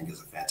still think is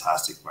a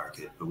fantastic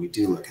market. But we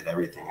do look at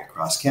everything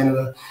across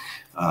Canada.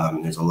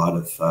 There's a lot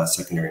of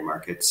secondary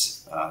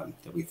markets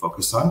that we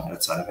focus on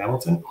outside of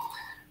Hamilton.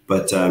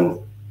 But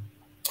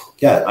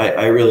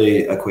I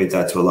really equate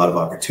that to a lot of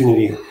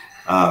opportunity.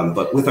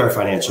 But with our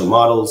financial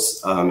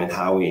models and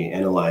how we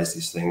analyze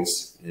these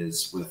things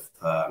is with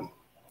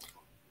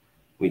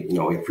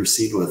we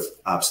proceed with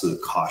absolute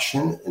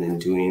caution, and in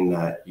doing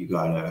that, you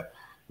gotta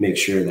make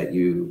sure that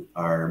you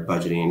are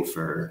budgeting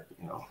for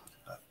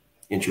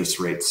interest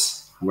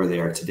rates where they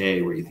are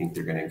today, where you think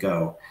they're going to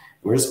go.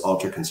 And we're just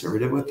ultra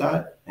conservative with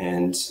that.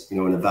 And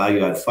in a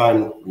value add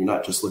fund, you're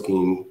not just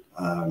looking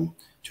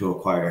to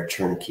acquire a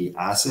turnkey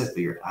asset,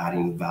 but you're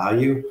adding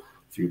value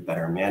through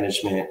better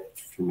management,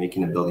 through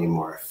making a building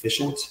more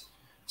efficient.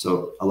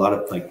 So a lot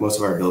of most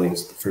of our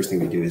buildings, the first thing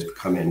we do is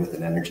come in with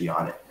an energy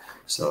audit.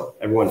 So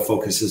everyone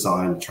focuses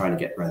on trying to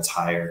get rents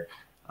higher,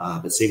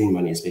 but saving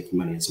money is making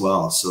money as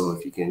well. So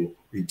if you can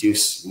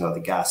reduce,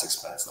 the gas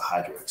expense, the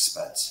hydro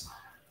expense,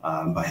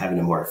 by having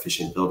a more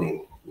efficient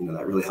building,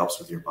 that really helps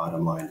with your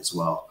bottom line as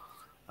well.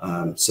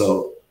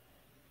 So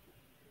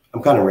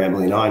I'm kind of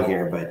rambling on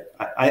here, but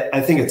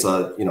I think it's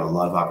a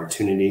lot of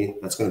opportunity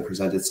that's going to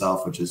present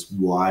itself, which is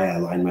why I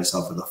aligned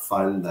myself with a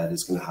fund that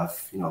is going to have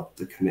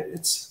the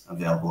commitments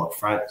available up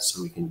front,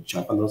 so we can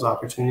jump on those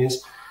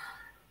opportunities.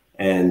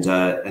 And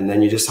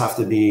then you just have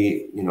to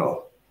be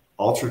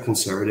ultra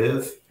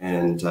conservative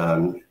and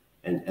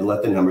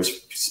let the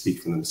numbers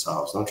speak for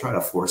themselves. Don't try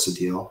to force a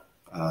deal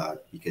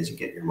because you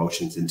get your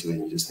emotions into it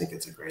and you just think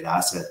it's a great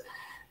asset.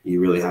 You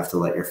really have to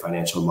let your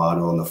financial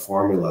model and the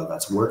formula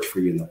that's worked for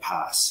you in the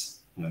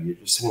past, you're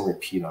just going to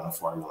repeat on a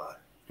formula.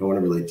 You don't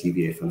want to really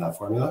deviate from that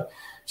formula.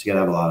 So you got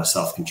to have a lot of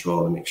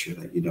self-control to make sure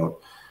that you don't,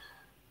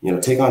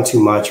 take on too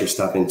much or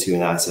step into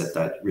an asset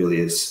that really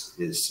is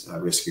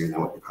riskier than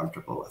what you're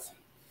comfortable with.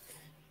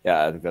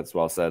 Yeah, I think that's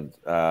well said.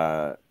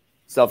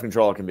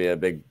 Self-control can be a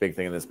big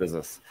thing in this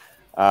business.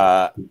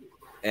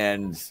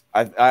 And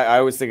I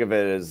always think of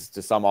it as,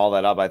 to sum all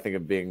that up, I think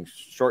of being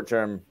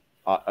short-term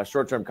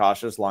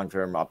cautious,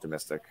 long-term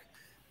optimistic.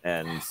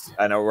 And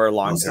I know we're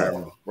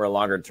a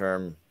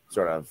longer-term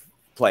sort of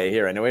play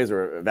here. Anyways,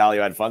 we're a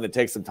value-add fund that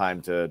takes some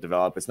time to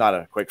develop. It's not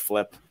a quick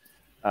flip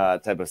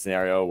type of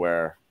scenario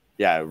where,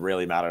 it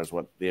really matters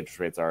what the interest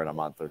rates are in a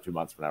month or 2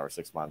 months from now or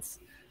 6 months.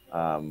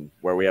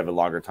 Where we have a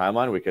longer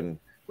timeline,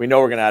 we know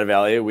we're going to add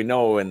value. We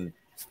know in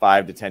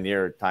 5 to 10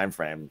 year time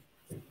frame,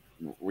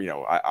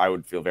 I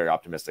would feel very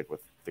optimistic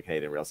with the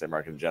Canadian real estate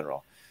market in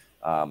general.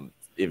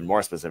 Even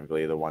more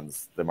specifically,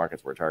 the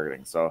markets we're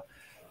targeting. So,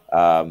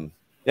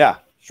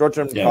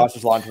 short-term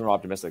cautious, long-term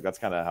optimistic. That's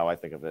kind of how I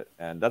think of it.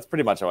 And that's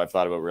pretty much how I've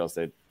thought about real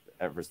estate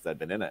ever since I've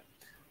been in it.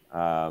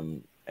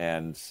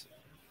 And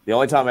the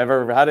only time I've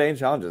ever had any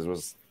challenges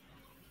was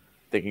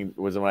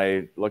when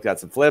I looked at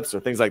some flips or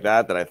things like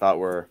that I thought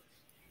were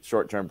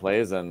short-term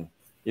plays, and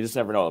you just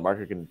never know. The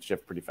market can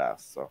shift pretty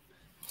fast. So,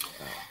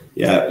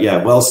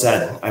 well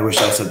said. I wish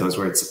I said those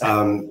words.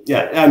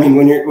 I mean,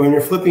 when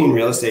you're flipping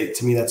real estate,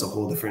 to me, that's a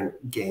whole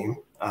different game.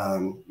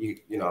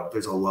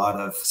 There's a lot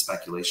of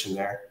speculation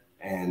there,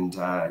 and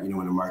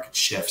when a market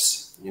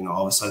shifts,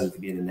 all of a sudden you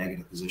could be in a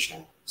negative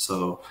position.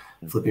 So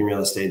flipping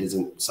real estate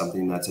isn't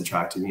something that's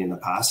attracted me in the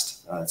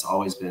past. It's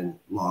always been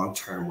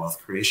long-term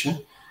wealth creation.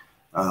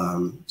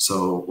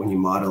 So when you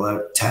model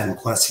out 10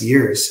 plus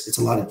years, it's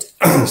a lot of,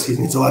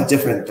 it's a lot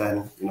different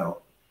than,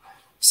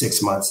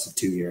 6 months to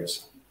 2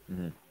 years.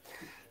 Mm-hmm.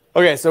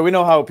 Okay. So we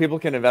know how people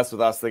can invest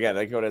with us. Again,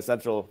 they can go to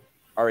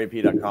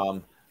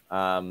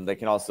centralrep.com. They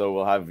can also,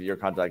 we'll have your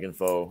contact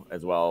info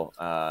as well,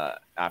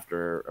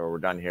 after we're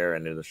done here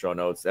and in the show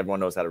notes. Everyone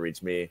knows how to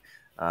reach me.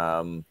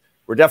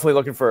 We're definitely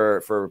looking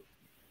for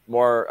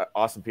more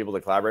awesome people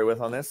to collaborate with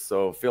on this.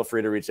 So feel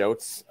free to reach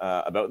out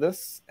about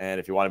this. And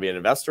if you want to be an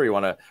investor, you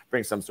want to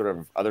bring some sort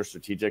of other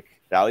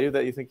strategic value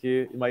that you think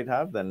you might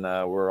have, then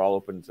we're all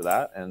open to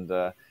that. And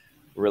we're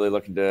really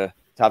looking to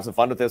have some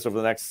fun with this over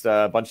the next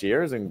bunch of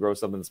years and grow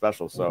something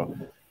special. So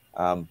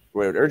we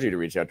would urge you to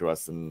reach out to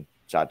us and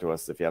chat to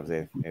us if you have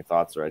any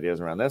thoughts or ideas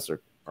around this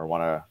or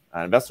want to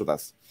invest with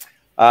us.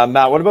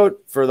 Matt, what about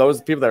for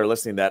those people that are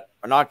listening that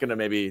are not going to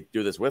maybe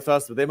do this with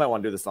us, but they might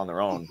want to do this on their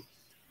own?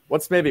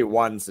 What's maybe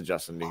one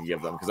suggestion you can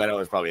give them? Because I know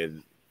there's probably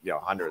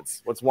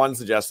hundreds. What's one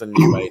suggestion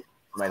you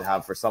might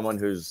have for someone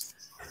who's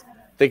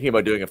thinking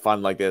about doing a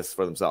fund like this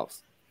for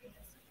themselves?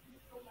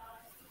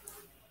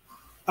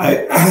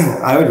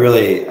 I would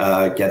really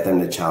get them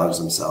to challenge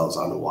themselves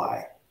on the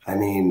why. I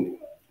mean,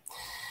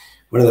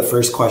 one of the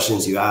first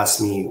questions you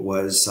asked me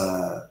was,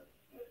 the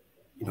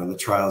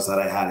trials that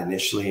I had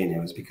initially, and it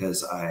was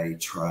because I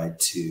tried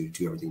to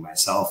do everything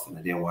myself and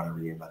I didn't want to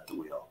reinvent the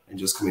wheel. And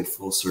just coming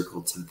full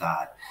circle to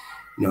that,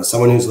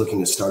 someone who's looking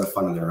to start a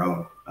fund on their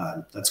own,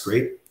 that's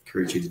great.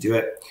 Encourage you to do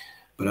it.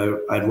 But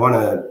I'd want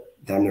to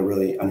them to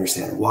really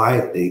understand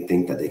why they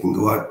think that they can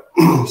go out,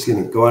 excuse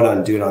me, go out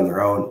and do it on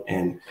their own.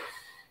 And,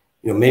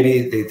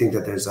 maybe they think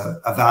that there's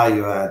a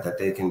value add that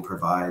they can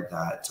provide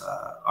that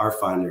our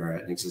fund or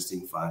an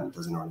existing fund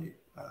doesn't really,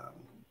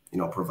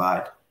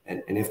 provide.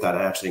 And if that,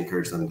 I actually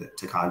encourage them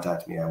to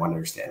contact me. I want to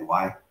understand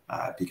why,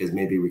 because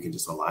maybe we can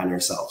just align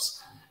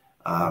ourselves.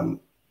 Ton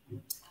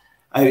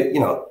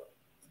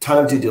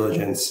of due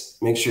diligence,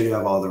 make sure you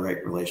have all the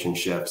right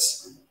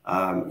relationships.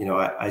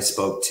 I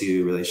spoke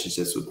to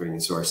relationships with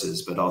bringing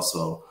sources, but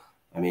also,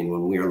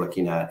 when we are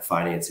looking at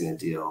financing a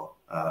deal,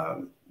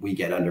 we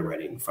get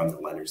underwriting from the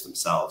lenders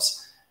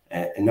themselves,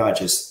 and not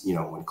just,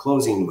 when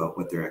closing, but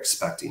what they're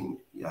expecting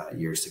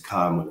years to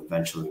come when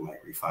eventually we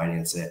might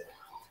refinance it.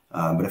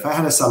 But if I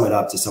had to sum it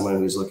up to someone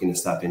who's looking to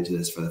step into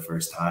this for the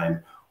first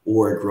time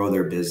or grow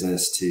their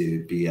business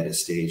to be at a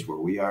stage where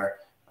we are,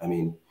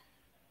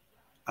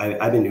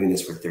 I've been doing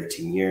this for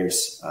 13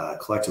 years.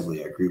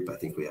 Collectively, our group, I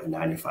think we have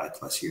 95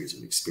 plus years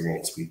of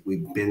experience.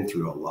 We've been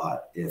through a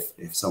lot.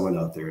 If someone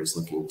out there is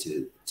looking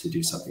to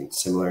do something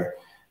similar,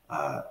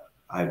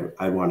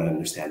 I want to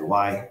understand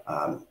why.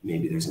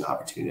 Maybe there's an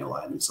opportunity to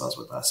align themselves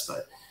with us.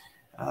 But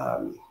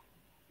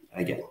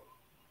again,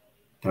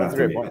 that's a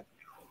great point.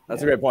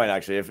 That's a great point,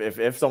 actually.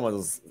 If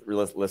someone's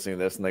listening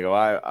to this and they go,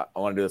 I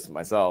want to do this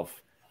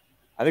myself,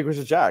 I think we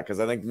should chat, because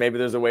I think maybe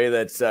there's a way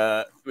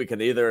that we can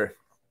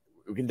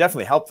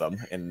definitely help them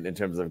in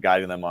terms of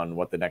guiding them on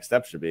what the next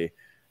step should be.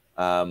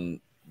 Beyond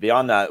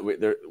that,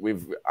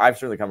 I've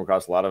certainly come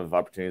across a lot of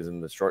opportunities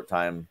in the short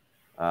time,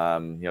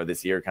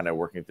 this year, kind of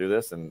working through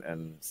this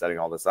and setting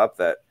all this up,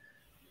 that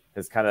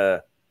has kind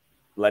of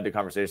led to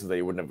conversations that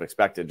you wouldn't have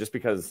expected, just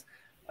because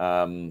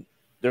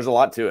there's a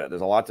lot to it.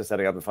 There's a lot to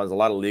setting up the funds, a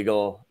lot of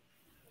legal,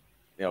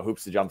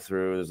 hoops to jump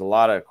through. There's a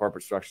lot of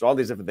corporate structures, all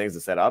these different things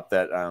to set up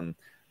that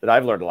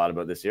I've learned a lot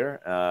about this year.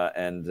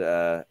 And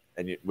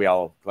we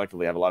all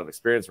collectively have a lot of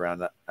experience around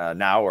that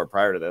now or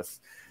prior to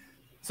this.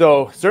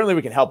 So certainly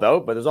we can help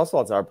out, but there's also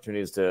lots of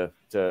opportunities to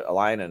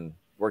align and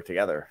work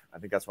together. I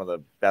think that's one of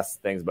the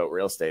best things about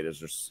real estate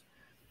is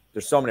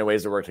there's so many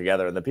ways to work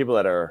together. And the people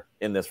that are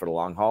in this for the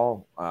long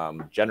haul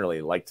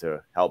generally like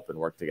to help and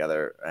work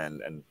together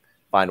and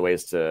find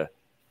ways to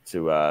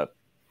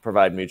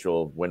provide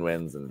mutual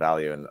win-wins and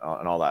value and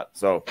all that.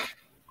 So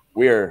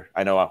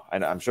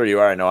I'm sure you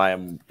are. I know I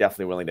am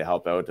definitely willing to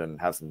help out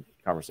and have some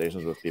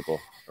conversations with people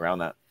around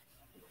that.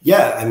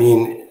 Yeah.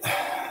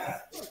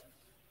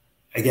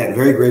 Again,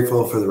 very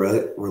grateful for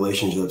the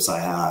relationships I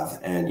have.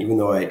 And even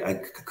though I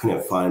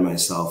couldn't find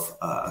myself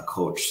a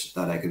coach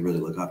that I could really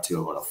look up to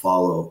and want to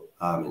follow,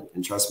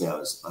 and trust me, I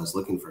was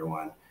looking for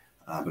one,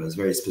 but I was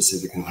very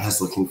specific in what I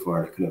was looking for,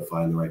 and I couldn't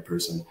find the right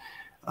person.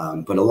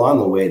 But along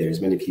the way,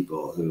 there's many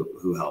people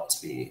who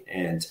helped me,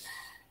 and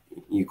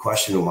you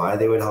question why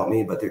they would help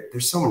me, but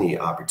there's so many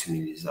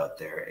opportunities out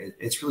there.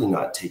 It's really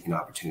not taking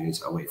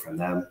opportunities away from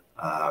them.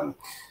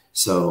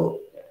 So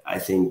I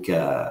think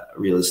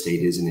real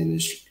estate is an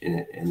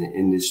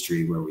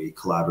industry where we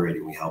collaborate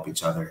and we help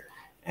each other.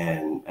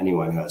 And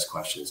anyone who has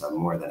questions, I'm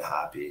more than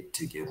happy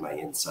to give my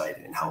insight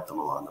and help them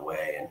along the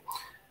way.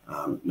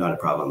 And not a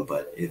problem.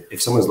 But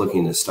if someone's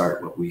looking to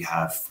start what we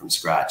have from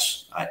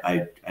scratch,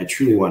 I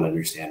truly want to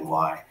understand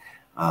why.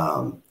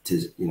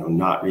 To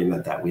not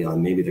reinvent that wheel,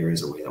 and maybe there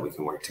is a way that we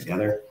can work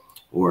together,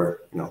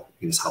 or you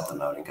can just help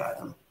them out and guide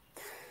them.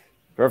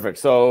 Perfect.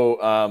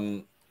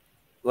 So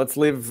let's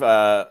leave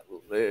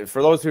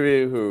for those of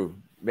you who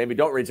maybe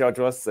don't reach out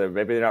to us,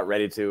 maybe they're not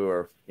ready to,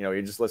 or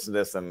you just listen to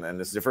this and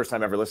this is your first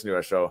time ever listening to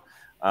our show.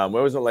 We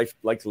always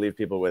like to leave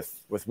people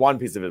with one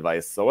piece of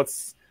advice. So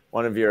what's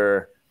one of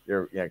your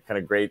kind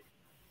of great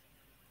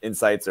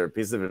insights or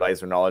pieces of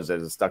advice or knowledge that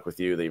has stuck with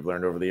you that you've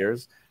learned over the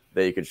years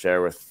that you could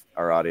share with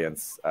our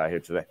audience here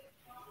today?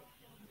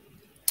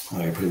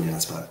 Oh, you're putting me on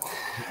the spot.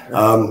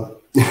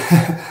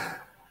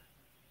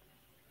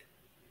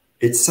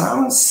 It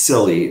sounds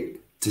silly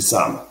to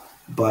some,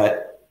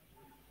 but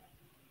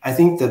I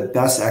think the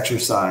best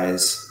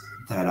exercise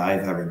that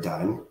I've ever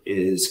done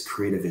is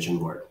create a vision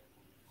board.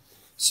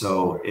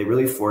 So it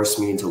really forced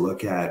me to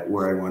look at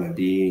where I want to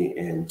be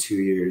in 2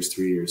 years,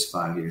 3 years,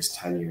 5 years,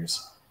 10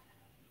 years.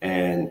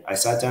 And I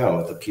sat down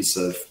with a piece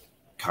of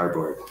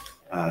cardboard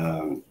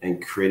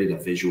and created a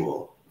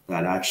visual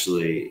that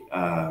actually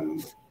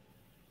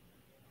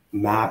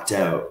mapped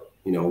out,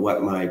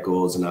 what my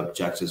goals and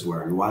objectives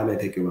were, and why am I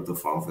picking up the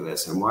phone for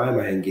this, and why am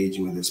I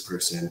engaging with this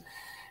person,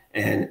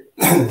 and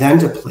then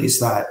to place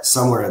that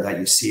somewhere that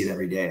you see it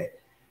every day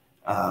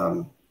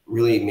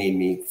really made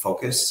me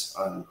focus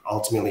on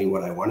ultimately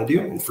what I want to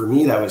do. And for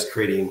me, that was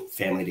creating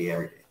family day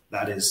every day.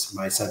 That is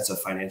my sense of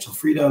financial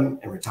freedom,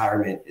 and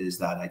retirement is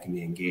that I can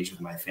be engaged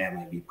with my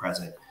family and be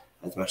present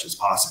as much as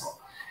possible.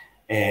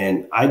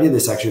 And I did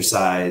this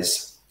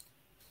exercise,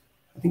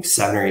 I think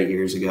 7 or 8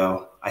 years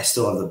ago. I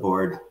still have the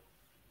board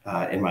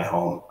in my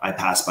home. I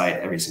pass by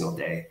it every single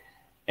day.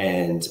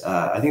 And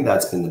I think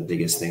that's been the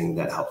biggest thing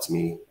that helped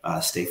me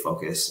stay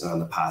focused on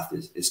the path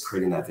is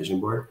creating that vision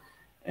board.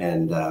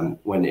 And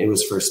when it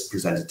was first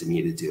presented to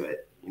me to do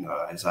it,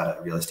 I was at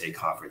a real estate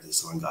conference and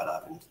someone got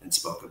up and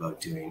spoke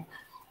about doing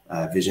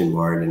vision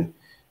board, and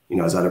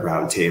I was at a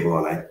round table,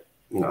 and I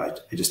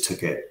just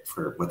took it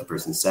for what the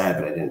person said,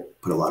 but I didn't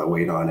put a lot of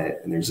weight on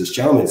it. And there's this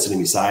gentleman sitting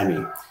beside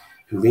me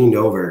who leaned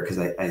over because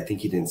I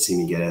think he didn't see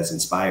me get as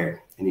inspired,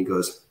 and he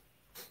goes,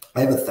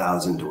 "I have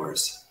 1,000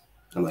 doors."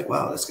 I'm like,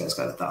 "Wow, this guy's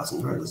got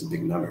 1,000 doors. That's a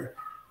big number."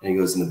 And he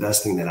goes, "And the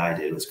best thing that I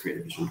did was create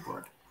a vision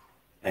board."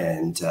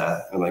 And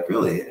I'm like,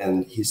 "Really?"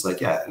 And he's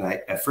like, "Yeah." And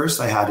at first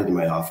I had it in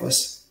my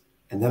office,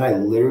 and then I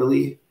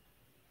literally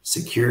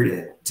secured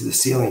it to the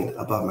ceiling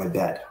above my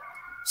bed,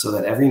 so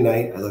that every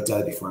night I looked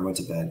at it before I went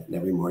to bed, and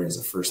every morning is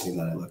the first thing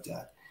that I looked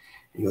at.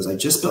 And he goes, "I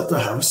just built a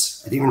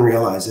house. I didn't even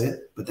realize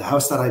it, but the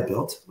house that I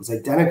built was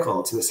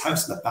identical to this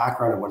house in the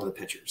background of one of the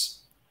pictures."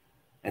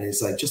 And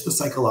it's like just the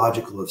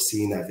psychological of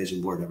seeing that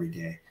vision board every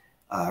day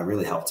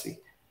really helped me.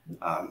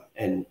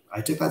 And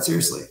I took that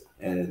seriously,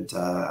 and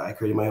I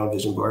created my own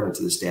vision board, and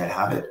to this day I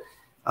have it.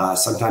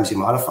 Sometimes you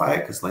modify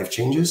it because life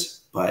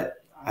changes,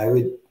 but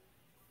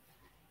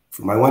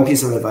for my one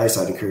piece of advice,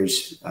 I'd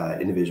encourage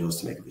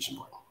individuals to make a vision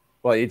board.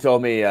 Well, you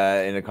told me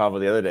in a convo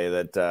the other day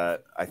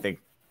that I think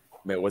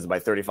it was by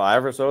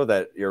 35 or so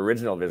that your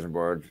original vision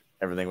board,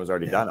 everything was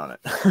already done on it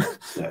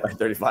by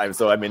 35.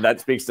 So, I mean,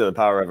 that speaks to the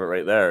power of it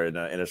right there in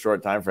a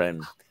short time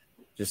frame.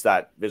 Just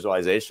that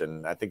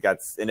visualization, I think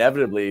that's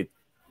inevitably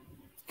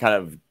kind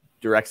of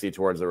directs you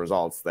towards the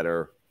results that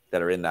are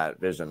in that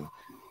vision.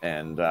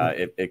 And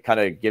it kind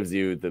of gives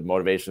you the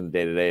motivation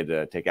day to day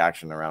to take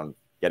action around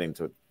getting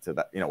to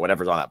that,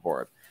 whatever's on that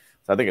board.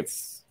 So I think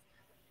it's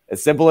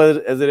as simple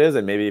as it is,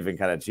 and maybe even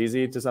kind of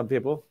cheesy to some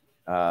people,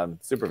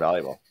 super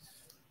valuable.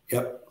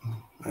 Yep,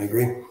 I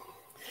agree.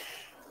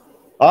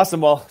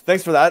 Awesome. Well,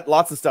 thanks for that.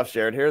 Lots of stuff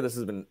shared here. This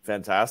has been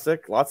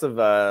fantastic. Lots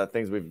of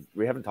things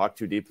we haven't talked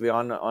too deeply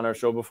on our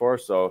show before.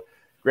 So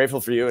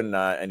grateful for you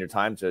and your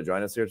time to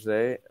join us here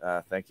today.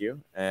 Thank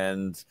you.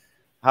 And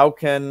how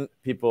can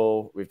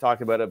people, we've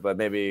talked about it, but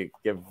maybe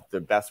give the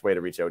best way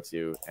to reach out to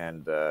you.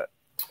 And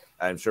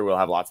I'm sure we'll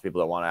have lots of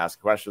people that want to ask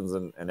questions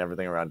and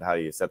everything around how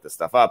you set this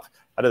stuff up.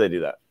 How do they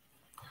do that?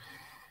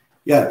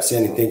 Yeah,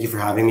 Sandy, thank you for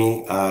having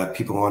me.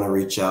 People want to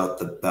reach out,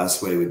 the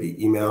best way would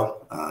be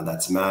email.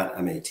 That's Matt,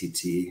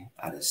 M-A-T-T,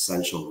 at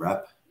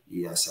essentialrep,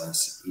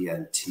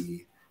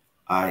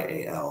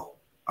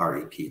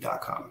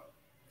 essentialrep.com.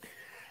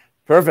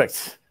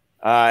 Perfect.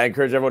 I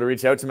encourage everyone to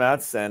reach out to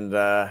Matt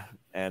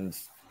and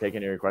take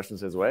any of your questions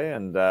his way.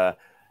 And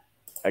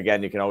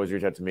again, you can always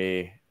reach out to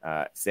me,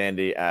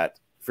 Sandy at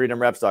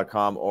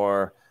freedomreps.com,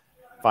 or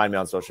find me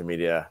on social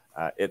media.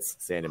 It's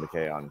Sandy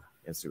McKay on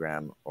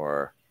Instagram,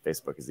 or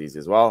Facebook is easy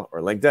as well, or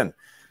LinkedIn.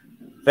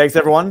 Thanks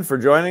everyone for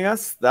joining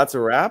us. That's a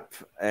wrap,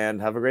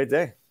 and have a great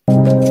day.